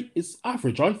it great? It's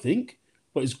average, I think,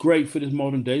 but it's great for this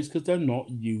modern days because they're not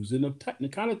using the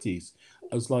technicalities.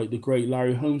 As like the great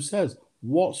Larry Holmes says,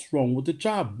 what's wrong with the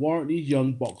jab? Why aren't these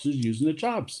young boxers using the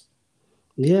jabs?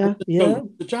 Yeah, yeah.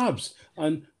 The jabs.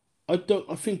 And I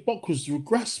think boxers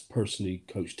regress personally,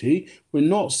 Coach T. We're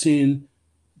not seeing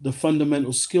the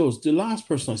fundamental skills. The last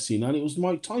person I seen that it was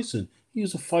Mike Tyson. He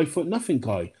was a 5 foot nothing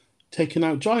guy taking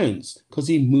out giants because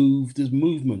he moved. His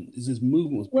movement was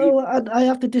beautiful. Well, I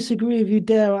have to disagree with you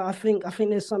there. I think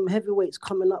there's some heavyweights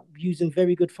coming up using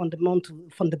very good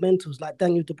fundamentals like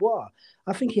Daniel Dubois.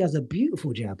 I think he has a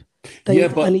beautiful jab. Yeah,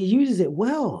 but And he uses it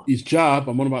well. his jab.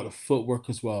 I'm on about the footwork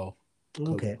as well.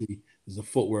 Okay. There's the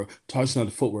footwork. Tyson had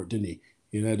the footwork, didn't he?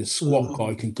 The squat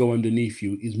guy can go underneath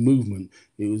you. His movement.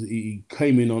 He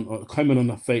came in on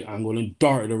a fake angle and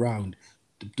darted around.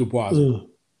 Dubois,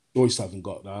 Joyce hasn't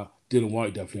got that. Dylan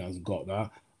White definitely hasn't got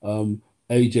that.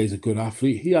 AJ's a good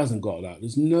athlete. He hasn't got that.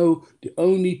 The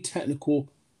only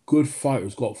technical good fighter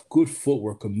who's got good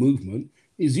footwork and movement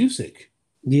is Usyk.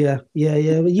 Yeah. But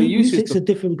Usyk's a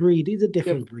different breed. He's a Yeah,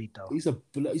 different breed, though. he's a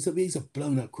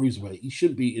blown up cruiserweight. He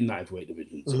shouldn't be in that heavyweight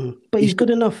divisions. But he's good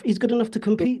enough. He's good enough to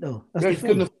compete, though. That's Yeah, the he's good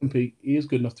thing. enough to compete. He is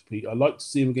good enough to compete. I'd like to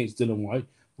see him against Dylan White,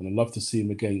 and I'd love to see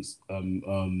him against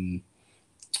Tyson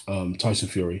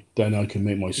Fury. Then I can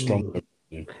make my strong.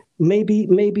 Maybe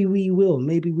we will.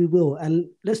 Maybe we will. And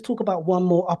let's talk about one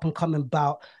more up and coming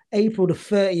bout. April the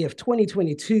 30th,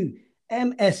 2022,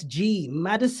 MSG,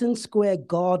 Madison Square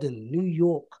Garden, New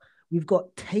York. We've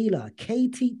got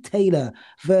Katie Taylor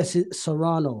versus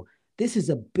Serrano. This is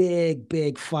a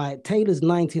big fight. Taylor's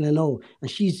 19-0, and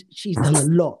she's done a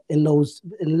lot in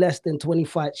less than 20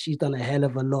 fights. She's done a hell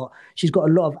of a lot. She's got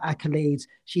a lot of accolades.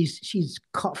 She's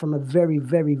cut from a very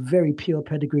pure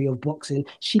pedigree of boxing.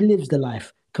 She lives the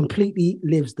life, completely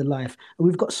lives the life. And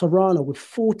we've got Serrano with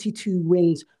 42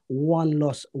 wins, 1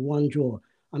 loss, 1 draw.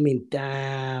 I mean,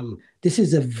 damn, this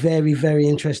is a very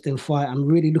interesting fight. I'm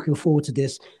really looking forward to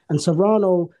this. And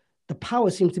Serrano, the power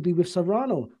seems to be with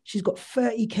Serrano. She's got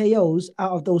 30 KOs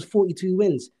out of those 42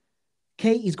 wins.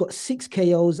 Katie's got 6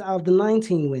 KOs out of the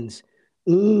 19 wins.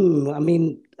 I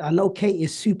mean, I know Kate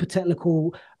is super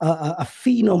technical, a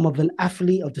phenom of an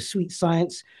athlete of the sweet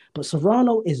science, but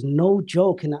Serrano is no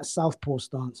joke in that southpaw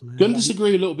stance, man. Going to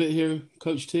disagree a little bit here,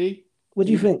 Coach T. What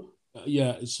do you think?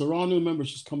 Yeah, Serrano. Remember,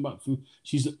 she's come back from.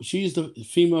 She's the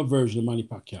female version of Manny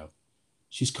Pacquiao.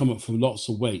 She's come up from lots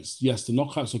of weights. Yes, the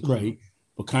knockouts are great,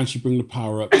 but can she bring the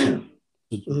power up?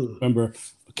 Remember,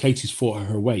 Katie's fought at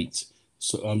her weight.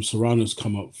 So Serrano's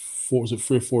come up 3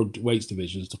 or 4 weights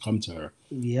divisions to come to her.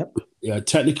 Yep. Yeah,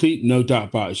 technically, no doubt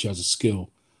about it, she has a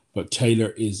skill, but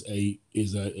Taylor is a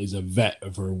vet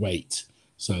of her weight.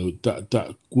 So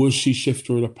that will she shift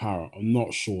her the power? I'm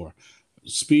not sure.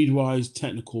 Speed wise,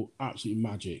 technical, absolutely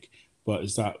magic. But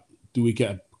do we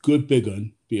get a good big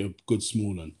one, be a good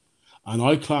small one? And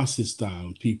I class this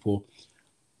down, people.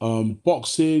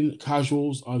 Boxing,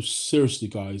 casuals, seriously,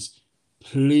 guys,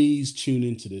 please tune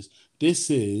into this. This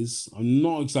is, I'm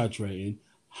not exaggerating,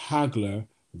 Hagler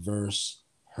versus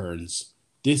Hearns.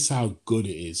 This is how good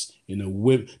it is.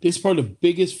 This is probably the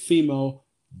biggest female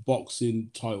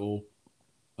boxing title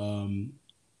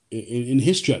in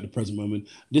history at the present moment.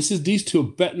 These two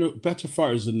are better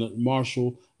fighters than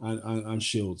Marshall and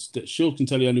Shields. Shields can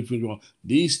tell you anything you want.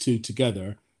 These two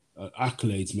together,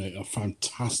 accolades, mate, are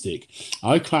fantastic.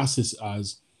 I class this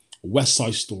as a West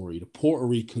Side Story, the Puerto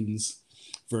Ricans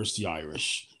versus the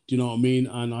Irish. Do you know what I mean?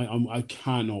 And I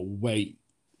cannot wait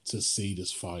to see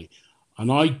this fight. And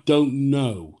I don't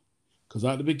know, because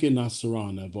at the beginning that's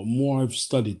Serrano, but more I've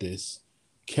studied this,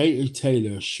 Katie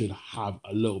Taylor should have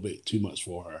a little bit too much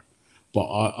for her. but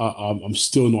I'm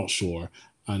still not sure,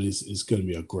 and it's going to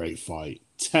be a great fight.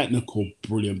 Technical,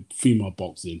 brilliant female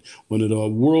boxing. One of the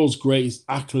world's greatest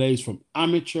accolades from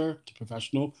amateur to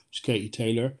professional, which is Katie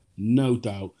Taylor, no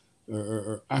doubt.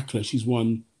 Her accolade, she's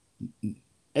won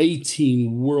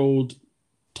 18 world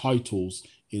titles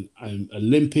in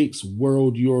Olympics,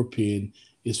 World, European.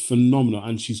 Is phenomenal,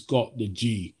 and she's got the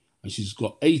G, and she's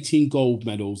got 18 gold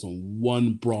medals and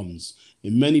 1 bronze.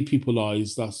 In many people's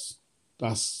eyes,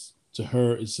 that's to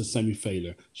her, it's a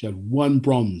semi-failure. She had 1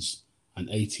 bronze and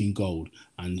 18 gold,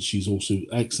 and she's also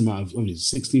X amount of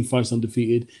 16 fights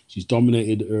undefeated. She's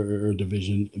dominated her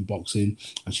division in boxing,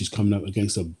 and she's coming up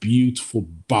against a beautiful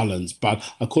balance.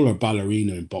 I call her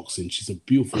ballerina in boxing. She's a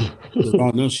beautiful.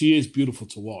 No, she is beautiful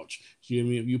to watch. I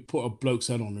mean, you put a bloke's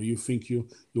head on her, you think you're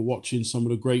watching some of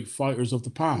the great fighters of the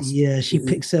past. Yeah, she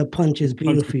picks her punches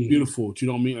beautifully. Beautiful. Do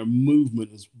you know what I mean? Her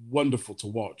movement is wonderful to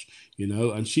watch,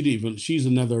 and she's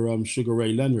another Sugar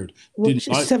Ray Leonard. Well,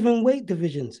 7 weight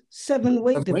divisions. 7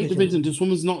 weight divisions. This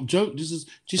woman's not joke. This is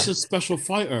just a special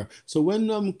fighter. So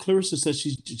when Clarissa says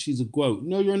she's a GOAT,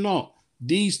 no, you're not.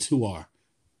 These two are.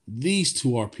 These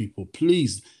two are people.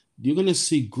 Please, you're gonna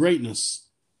see greatness.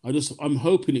 I'm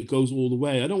hoping it goes all the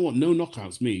way. I don't want no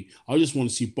knockouts, me. I just want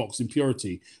to see boxing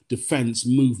purity, defense,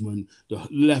 movement. The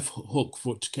left hook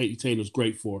for Katie Taylor's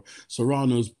great for.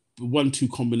 Serrano's 1-2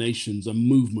 combinations and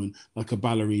movement like a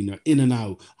ballerina, in and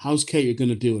out. How's Katie going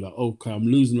to deal with that? Okay, I'm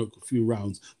losing a few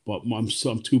rounds, but I'm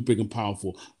too big and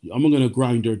powerful. I'm going to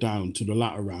grind her down to the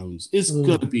latter rounds. It's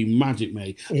going to be magic,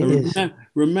 mate.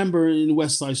 Remember in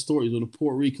West Side Stories when the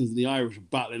Puerto Ricans and the Irish are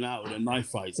battling out with their knife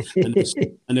fights, and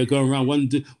they're going around,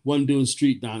 one doing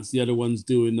street dance, the other one's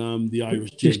doing the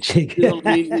Irish jig. You know what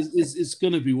I mean? It's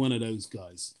going to be one of those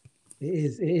guys.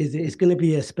 It is. It's going to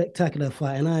be a spectacular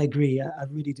fight, and I agree. I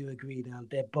really do agree. Now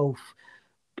they're both.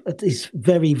 It's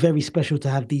very, very special to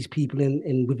have these people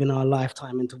in within our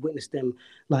lifetime and to witness them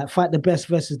fight the best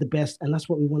versus the best, and that's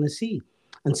what we want to see.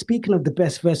 And speaking of the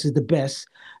best versus the best,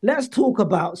 let's talk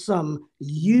about some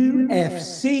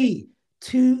UFC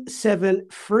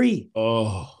 273.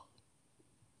 Oh,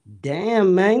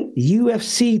 damn, man!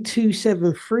 UFC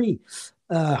 273.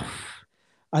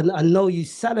 I know you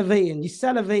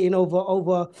salivating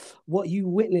over what you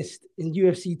witnessed in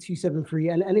UFC 273,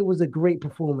 and it was a great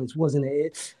performance, wasn't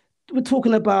it? We're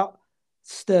talking about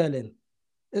Sterling,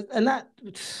 and that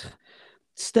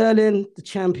Sterling, the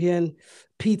champion,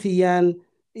 Peter Yan.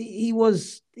 He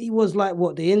was like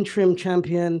the interim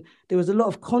champion. There was a lot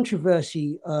of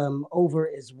controversy over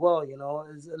it as well.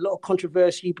 There's a lot of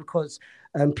controversy because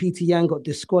Peter Yan got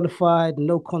disqualified,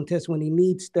 no contest when he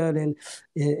needs Sterling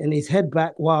in his head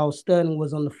back while Sterling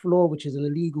was on the floor, which is an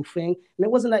illegal thing. And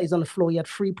it wasn't that he's on the floor; he had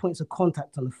 3 points of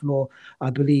contact on the floor,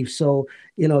 I believe. So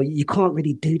you can't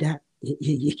really do that.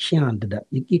 You can't do that.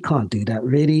 You can't do that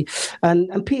really.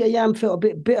 And Peter Yan felt a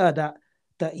bit bitter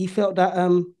that he felt that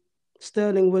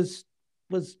Sterling was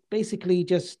basically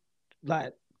just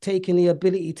taking the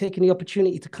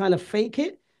opportunity to kind of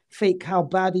fake how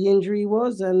bad the injury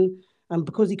was, and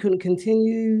because he couldn't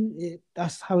continue,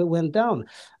 that's how it went down.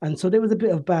 And so there was a bit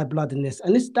of bad blood in this.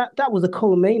 And that was a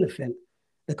co-main event.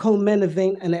 The co-main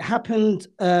event, and it happened.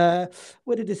 Where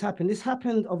did this happen? This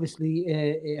happened, obviously,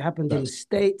 it happened in the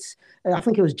States. I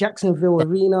think it was Jacksonville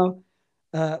Arena.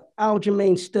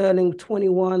 Aljamain Sterling,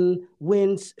 21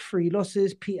 wins, 3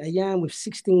 losses. Peter Yan with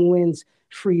 16 wins,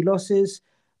 3 losses.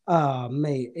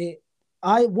 Mate,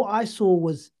 what I saw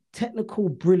was technical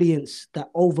brilliance that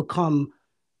overcome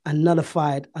and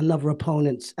nullified another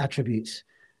opponent's attributes.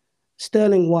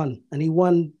 Sterling won, and he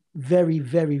won very,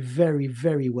 very, very,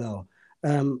 very well.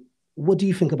 What do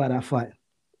you think about that fight?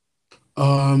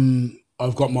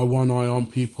 I've got my one eye on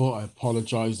people. I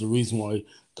apologize. The reason why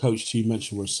Coach T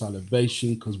mentioned we're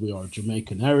salivation because we are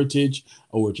Jamaican heritage,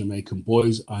 or we're Jamaican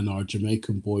boys, and our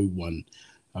Jamaican boy won.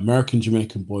 American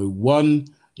Jamaican boy won.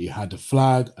 He had the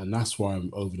flag, and that's why I'm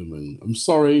over the moon. I'm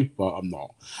sorry, but I'm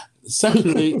not.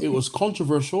 Secondly, it was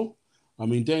controversial. I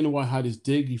mean, Dana White had his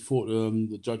dig. He thought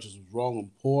the judges was wrong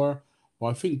and poor. But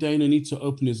I think Dana needs to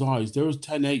open his eyes. There was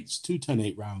 10-8s, 2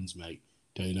 10-8 rounds, mate,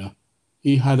 Dana.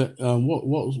 He had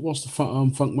what's the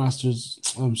Funk Masters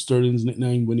Sterling's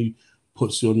nickname when he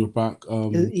puts you on your back?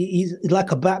 He's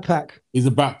like a backpack. He's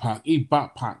a backpack. He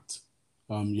backpacked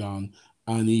Yan,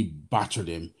 and he battered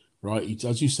him. Right,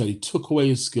 as you said, he took away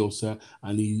his skill set,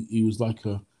 and he was like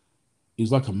a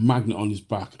magnet on his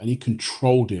back, and he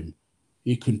controlled him.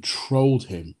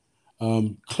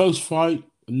 Close fight,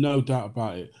 no doubt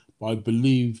about it. But I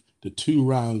believe the 2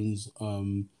 rounds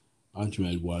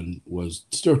Aljamain won was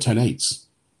still 10-8s.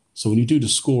 So when you do the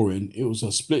scoring, it was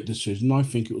a split decision. I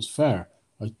think it was fair.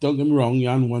 Don't get me wrong,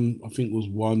 Jan won, I think was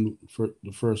one for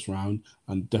the first round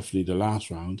and definitely the last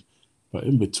round. But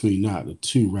in between that, the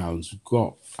 2 rounds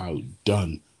got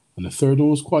outdone. And the third one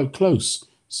was quite close.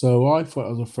 So I thought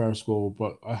it was a fair score,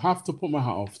 but I have to put my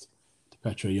hat off to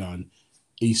Petr Yan.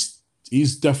 He's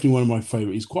definitely one of my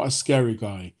favourites. He's quite a scary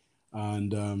guy.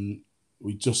 And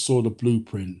we just saw the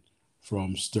blueprint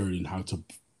from Sterling, how to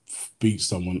beat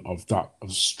someone of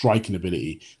striking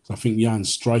ability. So I think Jan's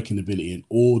striking ability in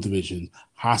all divisions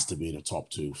has to be in the top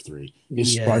 2 or 3.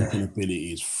 His striking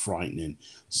ability is frightening.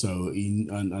 So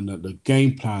the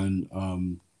game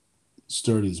plan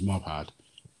Sterling's mob had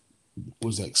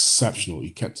was exceptional.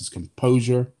 He kept his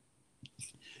composure.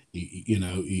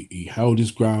 He held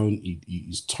his ground.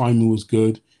 His timing was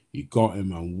good. He got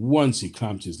him, and once he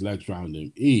clamped his legs around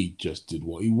him, he just did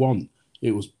what he wanted.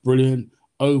 It was brilliant,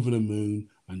 over the moon,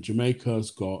 and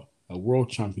Jamaica's got a world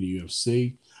champion in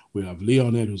UFC. We have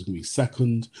Leon Ed, who's going to be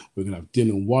second. We're going to have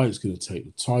Dylan White, who's going to take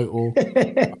the title.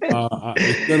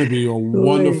 It's going to be a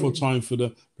wonderful time for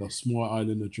the small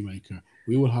island of Jamaica.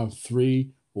 We will have 3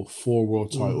 or 4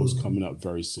 world titles coming up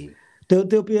very soon.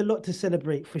 There'll be a lot to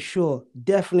celebrate for sure.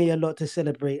 Definitely a lot to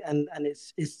celebrate, and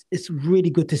it's really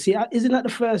good to see. Isn't that the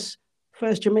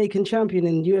first Jamaican champion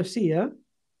in UFC? Yeah.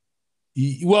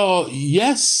 Well,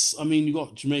 yes. I mean, you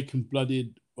got Jamaican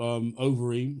blooded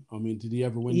Overeem. I mean, did he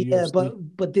ever win? Yeah, UFC?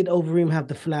 but did Overeem have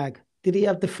the flag? Did he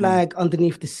have the flag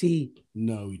underneath the C?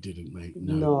 No, he didn't, mate.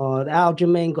 No,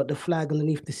 Aljamain got the flag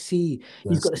underneath the C.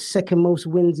 Yes. He's got the second most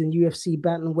wins in UFC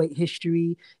bantamweight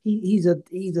history. He's a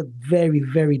very,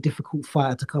 very difficult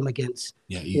fighter to come against.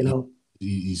 Yeah,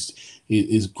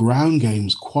 his ground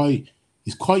game's quite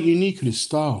unique in his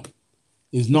style.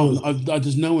 There's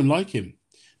there's no one like him.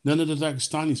 None of the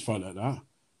Dagestanis fight like that.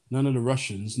 None of the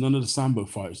Russians. None of the Sambo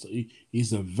fighters.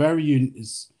 He's a very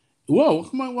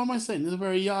what am I saying? It's a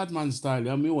very yardman style.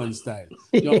 I mean, one style.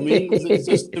 You know what I mean? It's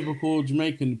just typical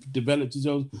Jamaican, developed his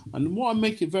own. And what I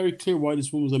make it very clear why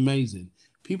this one was amazing.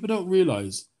 People don't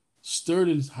realize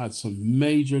Sterling's had some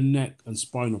major neck and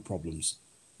spinal problems.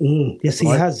 Yes, he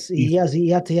has. He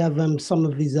had to have some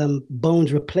of his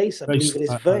bones replaced, I believe, in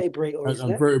his vertebrae or his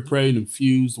neck. Vertebrae and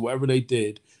fused, whatever they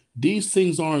did. These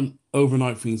things aren't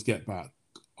overnight things get back.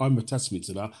 I'm a testament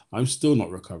to that. I'm still not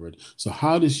recovered. So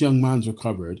how this young man's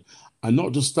recovered, and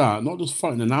not just that, not just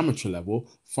fighting an amateur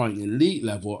level, fighting elite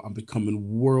level and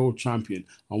becoming world champion.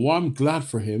 And why I'm glad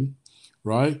for him,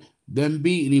 right? Them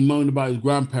beating him, moaning about his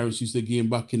grandparents used to give him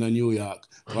back in New York,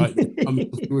 right?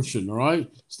 Coming to fruition, all right?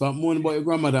 Stop moaning about your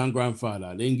grandmother and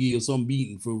grandfather. They didn't give you some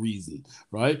beating for a reason,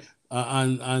 right?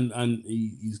 And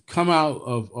he's come out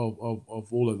of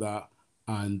all of that,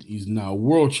 and he's now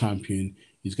world champion.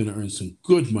 He's going to earn some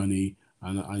good money,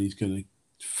 and he's going to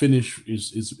finish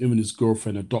him and his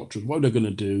girlfriend a doctorate, what they're going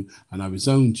to do, and have his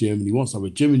own gym. And he wants to have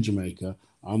a gym in Jamaica.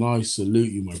 And I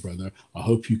salute you, my brother. I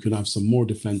hope you can have some more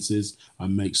defenses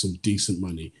and make some decent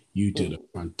money. You did a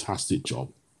fantastic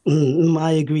job.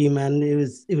 I agree, man.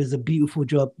 It was a beautiful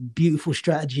job, beautiful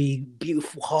strategy,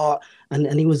 beautiful heart,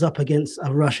 and he was up against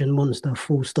a Russian monster,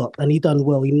 full stop. And he done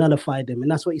well. He nullified him, and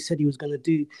that's what he said he was going to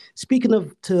do. Speaking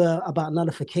about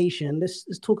nullification, let's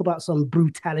talk about some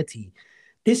brutality.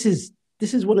 This is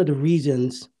one of the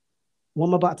reasons. What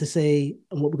I'm about to say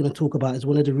and what we're going to talk about is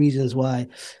one of the reasons why,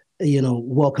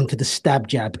 welcome to the Stab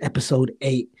Jab, episode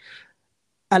 8.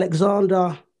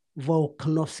 Alexander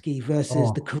Volkanovski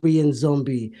versus the Korean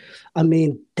Zombie. I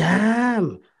mean,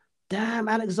 damn,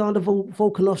 Alexander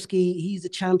Volkanovski, he's a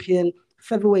champion,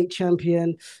 featherweight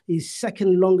champion. He's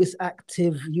second longest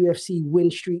active UFC win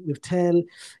streak with 10.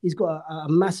 He's got a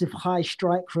massive high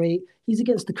strike rate. He's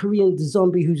against the Korean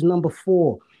Zombie, who's number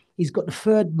 4. He's got the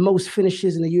third most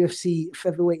finishes in the UFC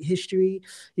featherweight history.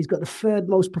 He's got the third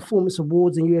most performance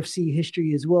awards in UFC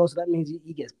history as well. So that means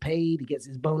he gets paid, he gets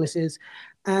his bonuses.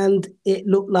 And it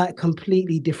looked like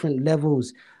completely different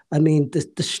levels. I mean,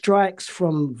 the strikes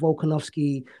from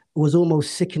Volkanovski was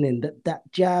almost sickening.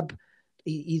 That jab,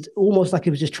 he's almost like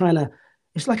he was just trying to, it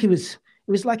was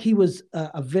like he was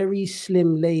a very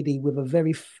slim lady with a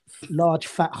very large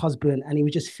fat husband, and he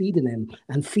was just feeding him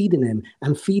and feeding him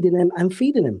and feeding him and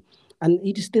feeding him. And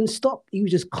he just didn't stop. He was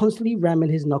just constantly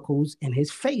ramming his knuckles in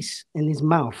his face, in his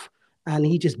mouth. And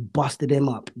he just busted him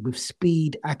up with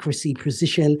speed, accuracy,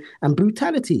 precision, and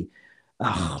brutality.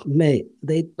 Oh, mate,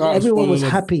 everyone was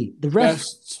happy. The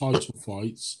best title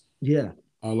fights. Yeah.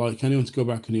 I like anyone to go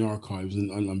back in the archives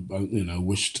and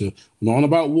wish to. I'm not on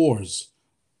about wars.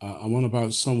 I'm on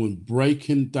about someone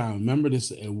breaking down. Remember,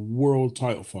 this is a world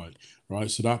title fight, right?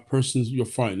 So that person you're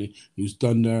fighting, who's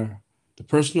done the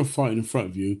person you're fighting in front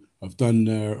of you have done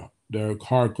their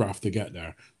hard graft to get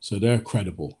there. So they're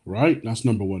credible, right? That's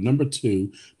number 1. Number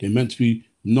 2, they're meant to be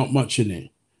not much in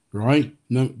it, right?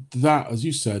 No, that as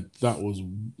you said, that was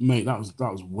mate, that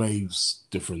was waves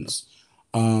difference.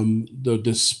 The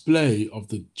display of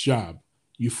the jab,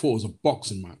 you thought it was a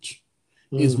boxing match.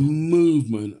 His Mm.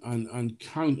 movement and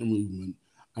counter movement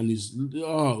and it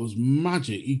was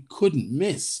magic. He couldn't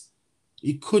miss.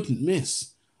 He couldn't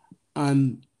miss.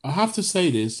 And I have to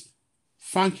say this,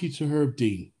 thank you to Herb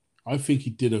Dean. I think he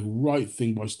did a right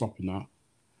thing by stopping that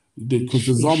because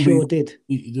He sure did.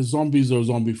 the zombies are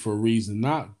zombie for a reason.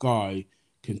 That guy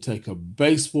can take a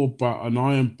baseball bat, an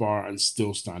iron bar, and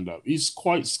still stand up. He's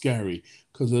quite scary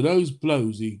because of those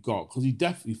blows he got. Because he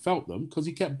definitely felt them because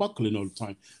he kept buckling all the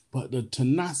time. But the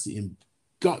tenacity and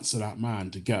guts of that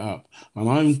man to get up, and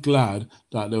I'm glad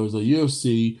that there was a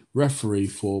UFC referee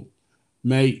for,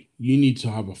 mate. You need to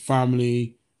have a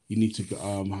family. You need to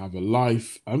have a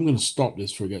life. I'm going to stop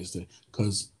this for against it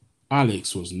because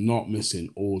Alex was not missing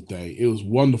all day. It was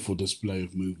wonderful display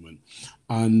of movement.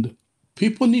 And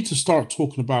people need to start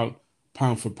talking about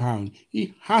pound for pound.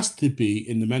 He has to be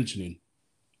in the mentioning.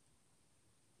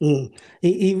 Mm.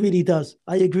 He really does.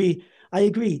 I agree. I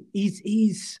agree.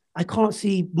 I can't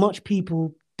see much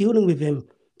people dealing with him,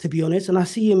 to be honest. And I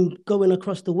see him going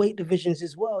across the weight divisions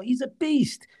as well. He's a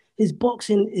beast. His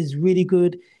boxing is really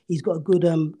good. He's got a good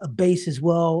a base as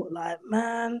well. Like,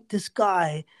 man, this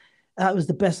guy, that was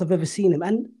the best I've ever seen him.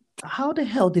 And how the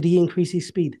hell did he increase his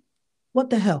speed? What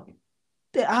the hell?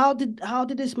 How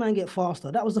did this man get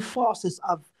faster? That was the fastest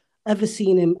I've ever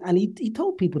seen him. And he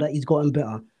told people that he's gotten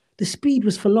better. The speed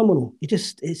was phenomenal.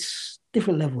 It's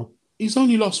different level. He's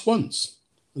only lost once,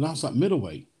 and that's at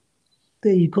middleweight.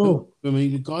 There you go. I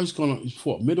mean, the guy's he's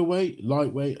fought middleweight,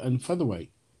 lightweight, and featherweight.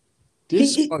 He,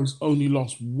 This he, guy's only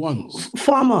lost once.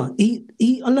 Farmer, he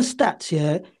on the stats,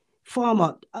 yeah.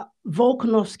 Farmer,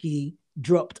 Volkanovski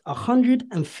dropped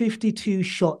 152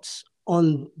 shots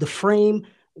on the frame,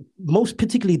 most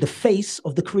particularly the face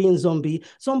of the Korean zombie.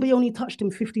 Zombie only touched him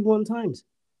 51 times.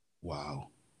 Wow.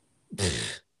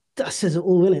 That says it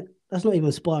all, innit? That's not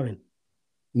even sparring.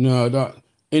 No, that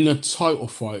in a title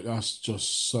fight, that's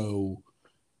just so.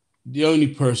 The only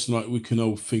person like we can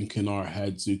all think in our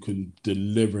heads who can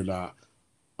deliver that,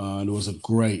 and was a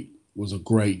great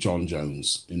John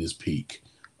Jones in his peak.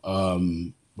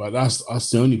 But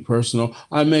that's the only person,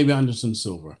 and maybe Anderson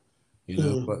Silva,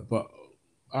 Mm. But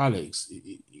Alex,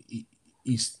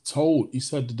 he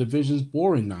said the division's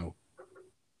boring now.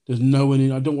 There's no one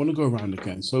in. I don't want to go around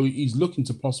again. So he's looking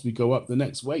to possibly go up the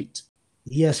next weight.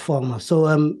 Yes, Farmer. So,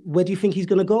 where do you think he's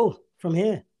gonna go from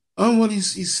here? Oh well, he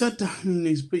said that. I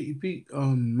mean, he beat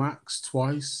Max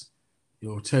twice,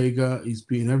 Ortega. He's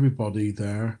beaten everybody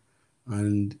there,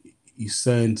 and he's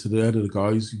saying to the other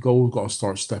guys, "You got to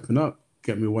start stepping up.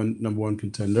 Get me one number one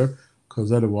contender,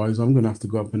 because otherwise, I'm going to have to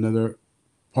go up another,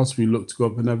 possibly look to go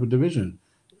up another division."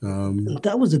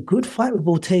 That was a good fight with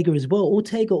Ortega as well.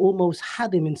 Ortega almost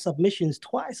had him in submissions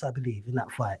twice, I believe, in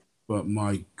that fight. But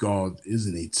my God,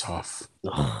 isn't he tough?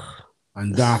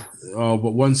 And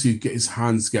but once he get his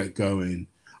hands get going,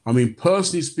 I mean,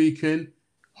 personally speaking,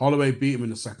 Holloway beat him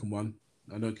in the second one.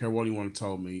 I don't care what you want to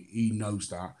tell me. He knows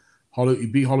that. He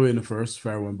beat Holloway in the first,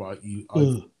 fair one, but I think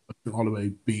Holloway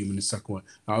beat him in the second one.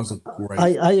 That was a great.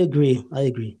 I agree. I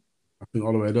agree. I think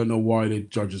Holloway. I don't know why the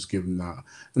judges give him that,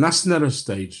 and that's another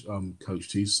stage,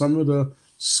 Coach T. Some of the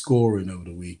scoring over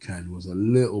the weekend was a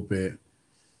little bit,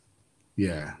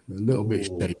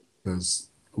 shady because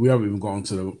we haven't even gone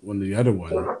to one of the other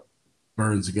one,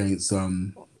 Burns against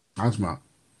Kazmat.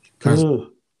 Kazmat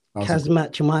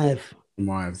Chimaev.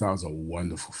 That was a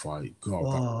wonderful fight. God,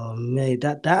 Oh mate,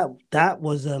 that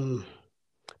was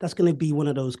that's gonna be one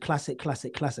of those classics,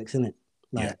 isn't it?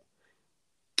 Yeah.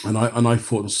 And I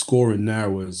thought the scoring there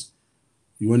was,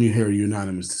 when you hear a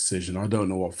unanimous decision, I don't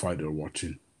know what fight they're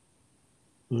watching.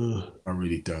 I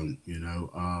really don't.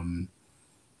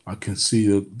 I can see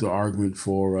the argument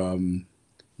for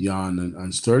Jan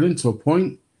and Sterling to a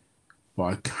point, but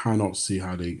I cannot see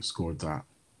how they scored that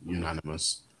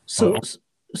unanimous. So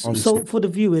for the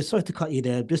viewers, sorry to cut you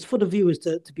there, just for the viewers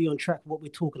to be on track what we're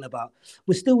talking about,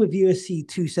 we're still with UFC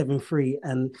 273,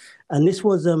 and this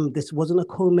wasn't a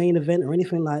co-main event or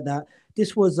anything like that.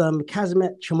 This was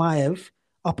Kazmat Chimaev,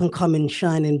 up and coming,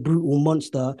 shining, brutal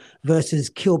monster, versus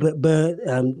Gilbert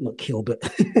not Gilbert,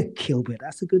 Gilbert.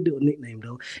 That's a good little nickname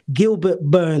though. Gilbert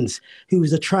Burns, who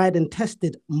was a tried and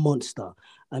tested monster.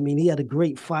 I mean, he had a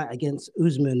great fight against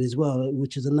Usman as well,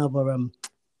 which is another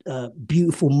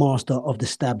beautiful master of the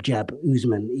stab jab.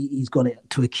 Usman, he's got it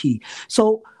to a key.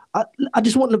 So I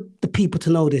just want the people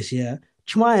to know this. Yeah,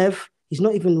 Chimaev, he's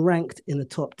not even ranked in the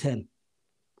top 10.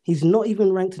 He's not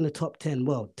even ranked in the top 10.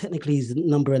 Well, technically he's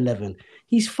number 11.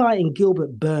 He's fighting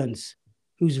Gilbert Burns,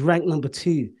 who's ranked number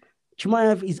 2.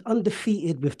 Chimaev is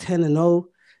undefeated with 10-0.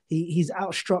 He's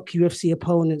outstruck UFC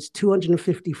opponents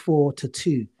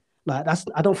 254-2. Like I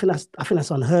think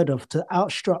that's unheard of, to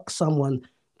outstruck someone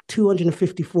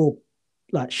 254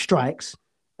 like strikes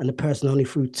and the person only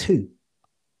threw 2.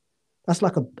 That's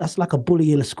like a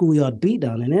bully in a schoolyard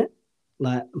beatdown, isn't it?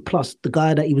 Like, plus the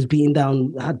guy that he was beating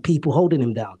down had people holding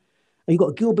him down. And you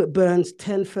got Gilbert Burns,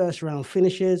 10 first-round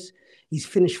finishes. He's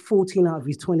finished 14 out of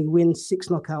his 20 wins,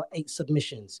 6 knockout, 8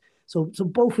 submissions. So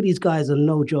both of these guys are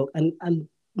no joke. And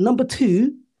number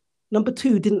two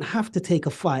didn't have to take a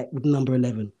fight with number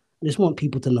 11. I just want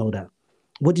people to know that.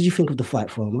 What did you think of the fight,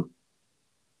 Farmer?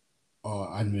 Oh,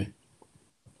 I mean,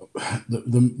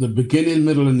 the beginning,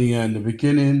 middle, and the end. The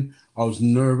beginning, I was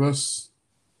nervous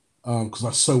because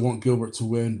I so want Gilbert to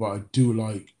win, but I do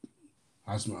like,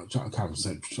 as I can't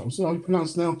say, how you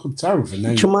pronounce now? Terrible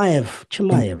name.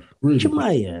 Chimaev. Really,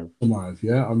 Chimaev.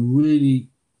 Yeah, I'm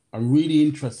really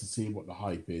interested to see what the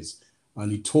hype is,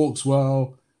 and he talks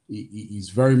well. He's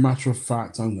very matter of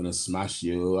fact. I'm going to smash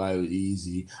you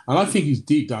easy, and I think he's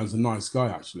deep down is a nice guy.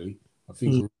 Actually, I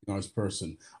think he's a really nice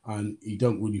person, and he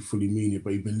don't really fully mean it,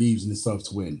 but he believes in himself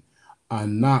to win.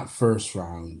 And that first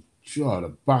round,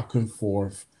 the back and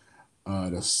forth.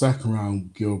 The second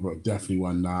round, Gilbert definitely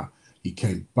won that. He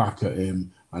came back at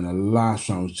him, and the last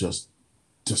round was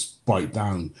just bite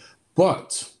down.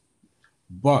 But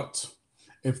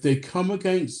if they come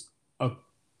against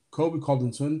Colby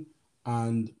Covington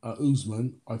and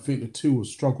Usman, I think the two will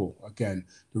struggle again.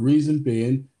 The reason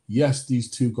being, yes, these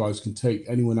two guys can take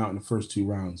anyone out in the first 2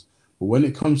 rounds. But when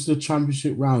it comes to the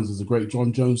championship rounds, as the great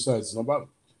John Jones says, it's not about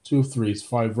 2 or 3, it's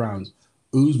 5 rounds.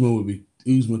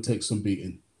 Usman takes some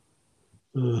beating.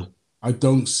 I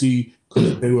don't see,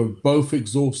 because they were both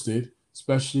exhausted,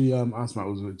 especially Asmat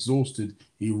was exhausted.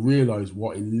 He realized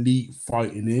what elite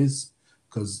fighting is,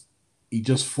 because he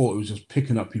just thought it was just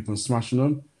picking up people and smashing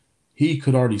them. He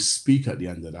could already speak at the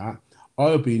end of that.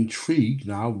 I'll be intrigued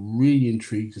now, really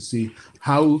intrigued to see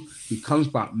how he comes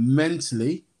back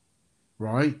mentally,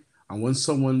 right? And when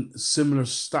someone similar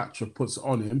stature puts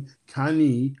on him, can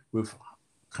he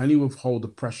withhold the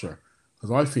pressure?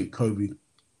 Because I think Colby,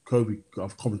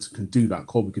 I've commented, can do that.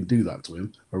 Colby can do that to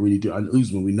him. I really do. And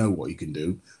Usman, we know what he can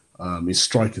do. His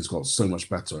striker's got so much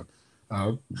better.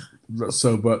 But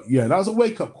yeah, that was a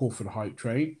wake-up call for the hype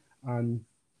train. And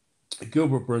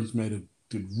Gilbert Burns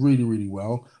did really, really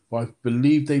well. But I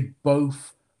believe they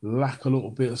both lack a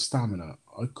little bit of stamina.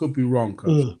 I could be wrong,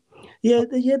 Coach. Yeah,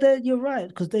 you're right,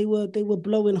 because they were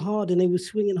blowing hard and they were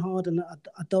swinging hard, and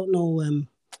I don't know.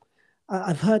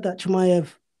 I've heard that Chimaev,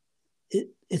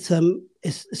 it's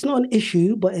not an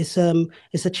issue, but it's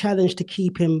a challenge to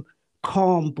keep him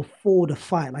calm before the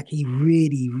fight. Like, he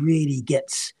really, really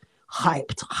gets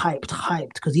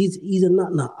hyped, because he's a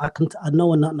nut. I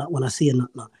know a nut when I see a nut.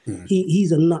 Yeah.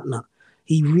 He's a nut.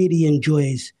 He really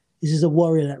enjoys. This is a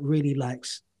warrior that really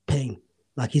likes pain.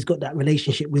 Like, he's got that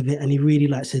relationship with it, and he really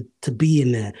likes to be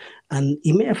in there. And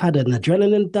he may have had an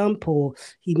adrenaline dump, or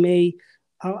he may.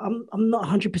 I'm not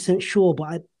 100% sure,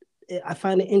 but I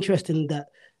find it interesting that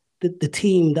the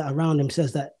team that around him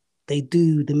says that they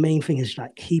do. The main thing is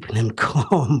like keeping him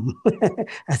calm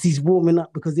as he's warming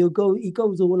up, because he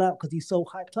goes all out because he's so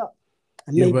hyped up,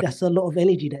 and maybe that's a lot of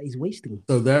energy that he's wasting.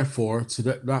 So therefore, to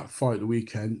that fight the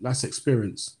weekend, that's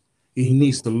experience. He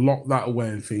needs to lock that away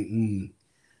and think,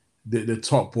 the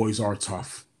top boys are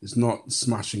tough. It's not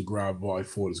smash and grab what I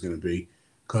thought it was going to be.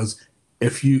 Because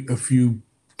if you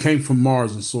came from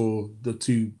Mars and saw the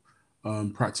two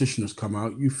practitioners come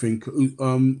out, you think you'd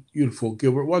have thought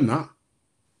Gilbert won that.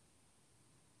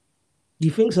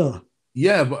 You think so?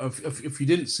 Yeah, but if you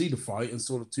didn't see the fight and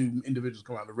saw the two individuals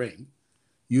come out of the ring,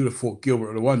 you'd have thought Gilbert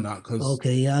would have won that, because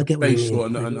I get what you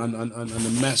mean. And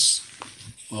the mess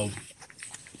of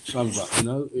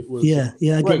Shabbat, it was I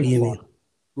get what you mean.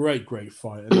 Great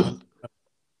fight. And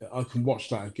I can watch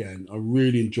that again. I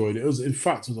really enjoyed it. It was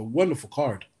a wonderful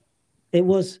card. It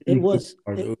was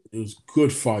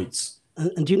good fights.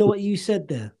 And do you know what you said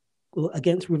there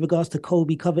with regards to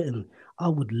Colby Covington? I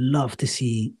would love to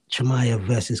see Chimaev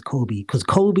versus Colby, because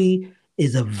Colby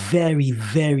is a very,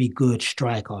 very good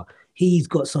striker. He's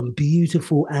got some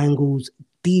beautiful angles,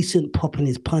 decent pop in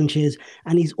his punches,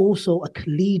 and he's also a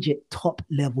collegiate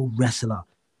top-level wrestler.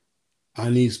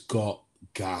 And he's got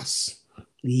gas.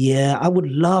 Yeah, I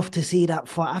would love to see that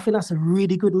fight. I think that's a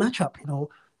really good matchup,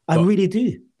 I really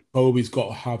do. Colby's got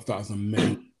to have that as a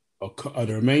main,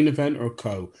 either a main event or a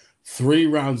co. 3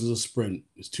 rounds as a sprint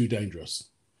is too dangerous.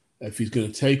 If he's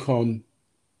going to take on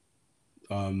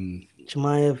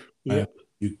Chimaev,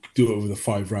 You do it over the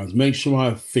 5 rounds. Make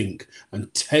Chimaev think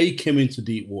and take him into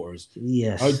deep waters.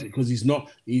 Yes. Because he's not.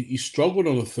 He struggled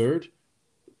on the third.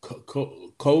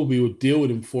 Colby would deal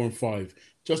with him 4 and 5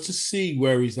 just to see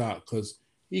where he's at, because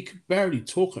he could barely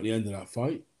talk at the end of that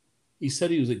fight. He said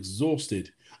he was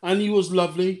exhausted, and he was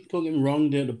lovely. Don't get me wrong.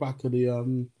 They're at the back of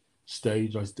the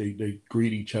stage. They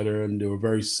greet each other and they were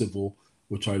very civil,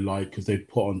 which I like, because they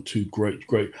put on two great,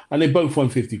 and they both won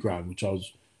 50 grand, which it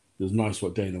was nice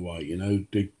what Dana White,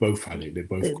 they both had it.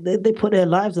 They put their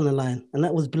lives on the line, and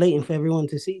that was blatant for everyone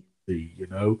to see.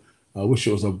 I wish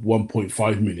it was a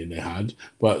 1.5 million they had,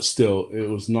 but still, it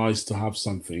was nice to have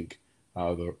something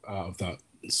out of that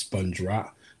sponge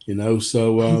rat,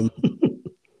 So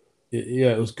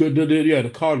it was good.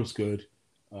 The card was good.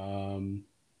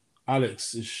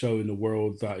 Alex is showing the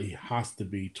world that he has to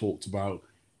be talked about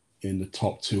in the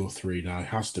top 2 or 3 now. It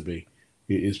has to be.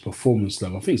 His performance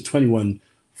level, I think it's 21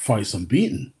 fights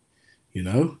unbeaten,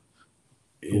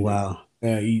 Wow.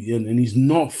 And he's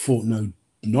not fought no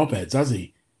knobheads, has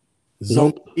he?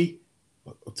 Zombie,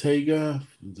 Ortega,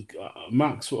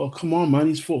 Max. Oh, come on, man!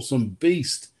 He's fought some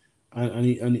beast, and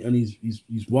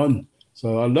he's won.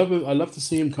 So I love it. I love to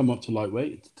see him come up to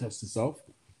lightweight to test himself,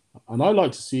 and I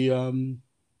like to see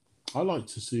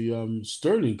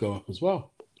Sterling go up as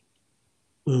well.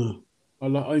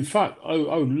 In fact, I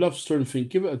would love Sterling to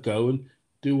give it a go and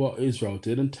do what Israel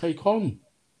did and take on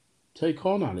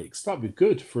Alex. That'd be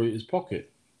good for his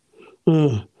pocket.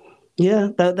 Yeah,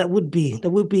 that would be,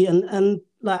 and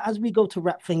like, as we go to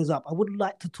wrap things up, I would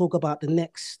like to talk about the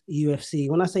next UFC.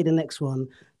 When I say the next one,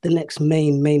 the next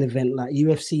main event, like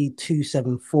UFC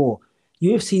 274.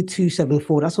 UFC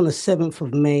 274, that's on the 7th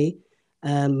of May.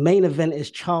 Main event is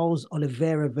Charles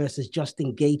Oliveira versus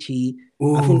Justin Gaethje.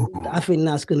 I think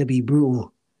that's going to be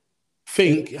brutal.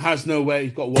 Fink has no way.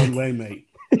 He's got one way, mate.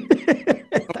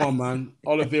 Come on, man.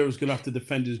 Oliveira's going to have to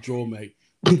defend his draw, mate.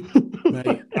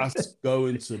 Mate, that's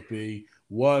going to be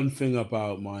one thing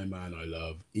about my man I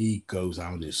love. He goes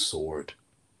out on his sword.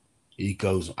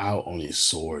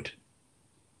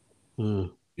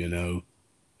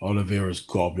 Oliveira's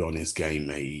got to be on his game,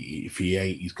 mate. If he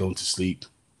ain't, he's going to sleep.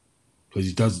 Because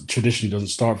he traditionally doesn't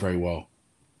start very well.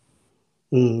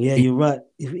 Yeah, you're right.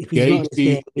 If he's not on his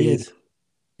game, he is.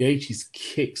 Gaethje's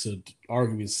kicks are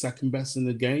arguably second best in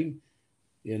the game,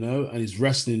 and his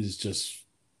wrestling is just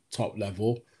top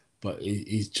level, but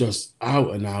he's just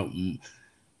out and out.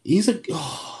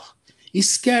 He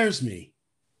scares me.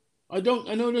 I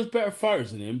know there's better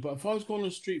fighters than him, but if I was going on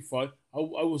a street fight, I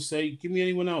would say, give me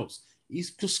anyone else.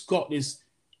 He's just got this.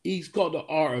 He's got the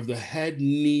art of the head,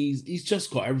 knees. He's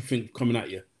just got everything coming at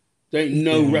you. There ain't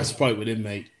no respite with him,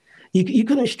 mate. You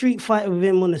couldn't street fight with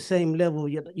him on the same level.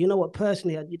 You know what?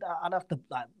 Personally, I'd have to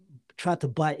try to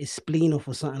bite his spleen off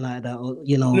or something like that. Or,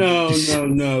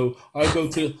 No. I go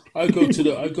to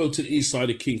the east side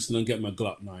of Kingston and get my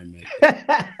Glock 9, mate.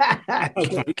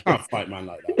 You can't fight man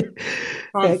like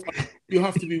that. You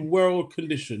have to be world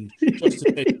conditioned just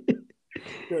to take.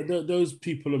 Those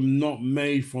people are not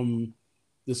made from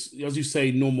this, as you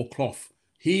say, normal cloth.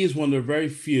 He is one of the very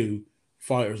few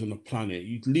fighters on the planet.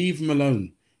 You leave him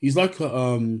alone. He's like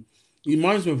he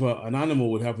reminds me of an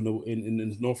animal would have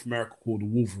in North America called a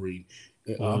wolverine.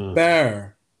 A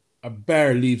bear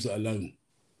leaves it alone.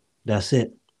 That's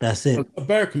it. A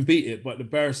bear can beat it, but the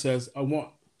bear says, I'm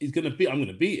going to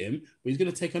beat him, but he's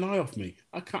going to take an eye off me.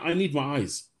 I need my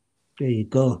eyes. There you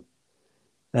go.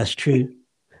 That's true.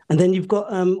 And then you've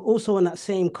got also on that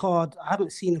same card, I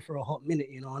haven't seen her for a hot minute,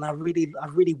 and I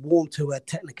really warmed to her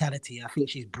technicality. I think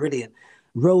she's brilliant.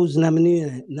 Rose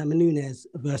Namajunas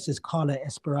versus Carla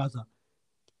Esparza.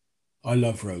 I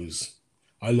love Rose.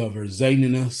 I love her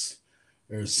zaniness,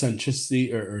 her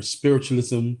centricity, her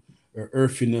spiritualism, her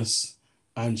earthiness,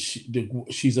 and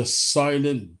she's a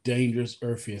silent, dangerous,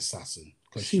 earthy assassin.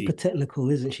 Super technical,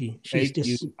 isn't she? She's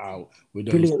just out with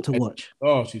brilliant to watch.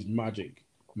 Oh, she's magic.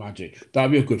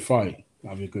 That'd be a good fight.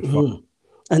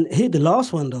 And here, the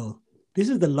last one though. This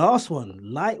is the last one,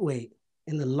 lightweight.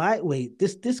 In the lightweight,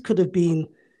 this could have been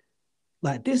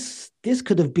like this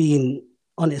could have been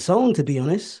on its own, to be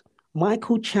honest.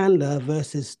 Michael Chandler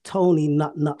versus Tony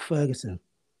Nut Ferguson.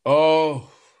 Oh,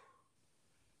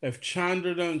 if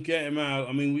Chandler don't get him out,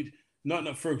 I mean,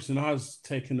 Nut Ferguson has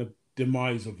taken a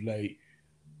demise of late,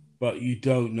 but you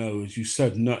don't know, as you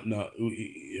said, Nut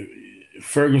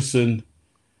Ferguson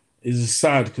is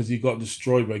sad because he got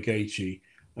destroyed by Gaethje.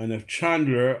 And if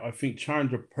I think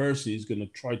Chandler Percy is going to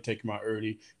try to take him out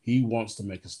early. He wants to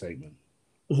make a statement.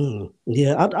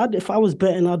 Yeah, I'd if I was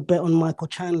betting, I'd bet on Michael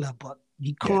Chandler, but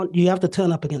you can't. Yeah. You have to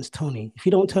turn up against Tony. If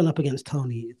you don't turn up against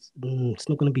Tony, it's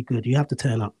not going to be good. You have to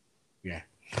turn up. Yeah.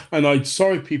 And I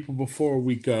sorry people before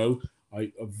we go,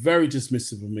 I are very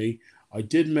dismissive of me. I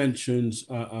did mention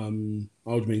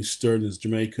Aljamain Sterling is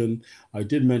Jamaican. I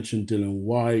did mention Dylan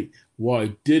White. What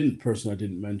I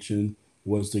didn't mention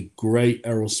was the great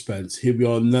Errol Spence. Here we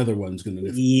are, another one's going to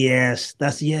lift. Yes,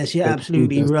 you're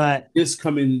absolutely right. This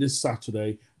coming this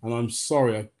Saturday, and I'm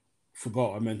sorry I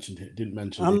forgot I mentioned it. Didn't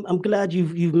mention it. I'm glad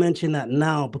you've mentioned that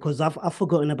now because I've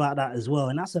forgotten about that as well.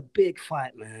 And that's a big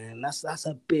fight, man. That's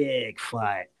a big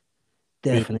fight.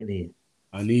 Definitely.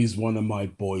 And he's one of my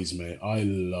boys, mate. I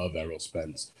love Errol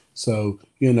Spence. So,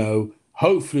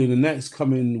 hopefully in the next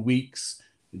coming weeks,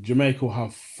 Jamaica will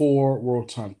have 4 world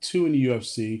titles, 2 in the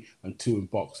UFC and 2 in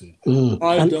boxing.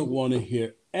 I don't want to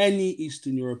hear any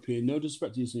Eastern European, no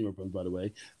disrespect to Eastern Europeans, by the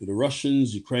way, the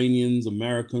Russians, Ukrainians,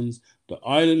 Americans, the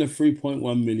island of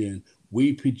 3.1 million,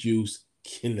 we produce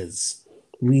killers.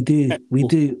 We do.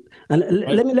 And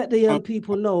let me let the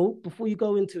people know, before you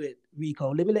go into it,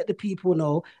 Rico, let me let the people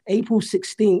know, April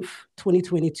 16th,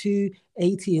 2022,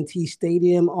 AT&T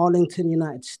Stadium, Arlington,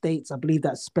 United States. I believe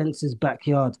that's Spencer's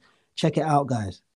backyard. Check it out, guys.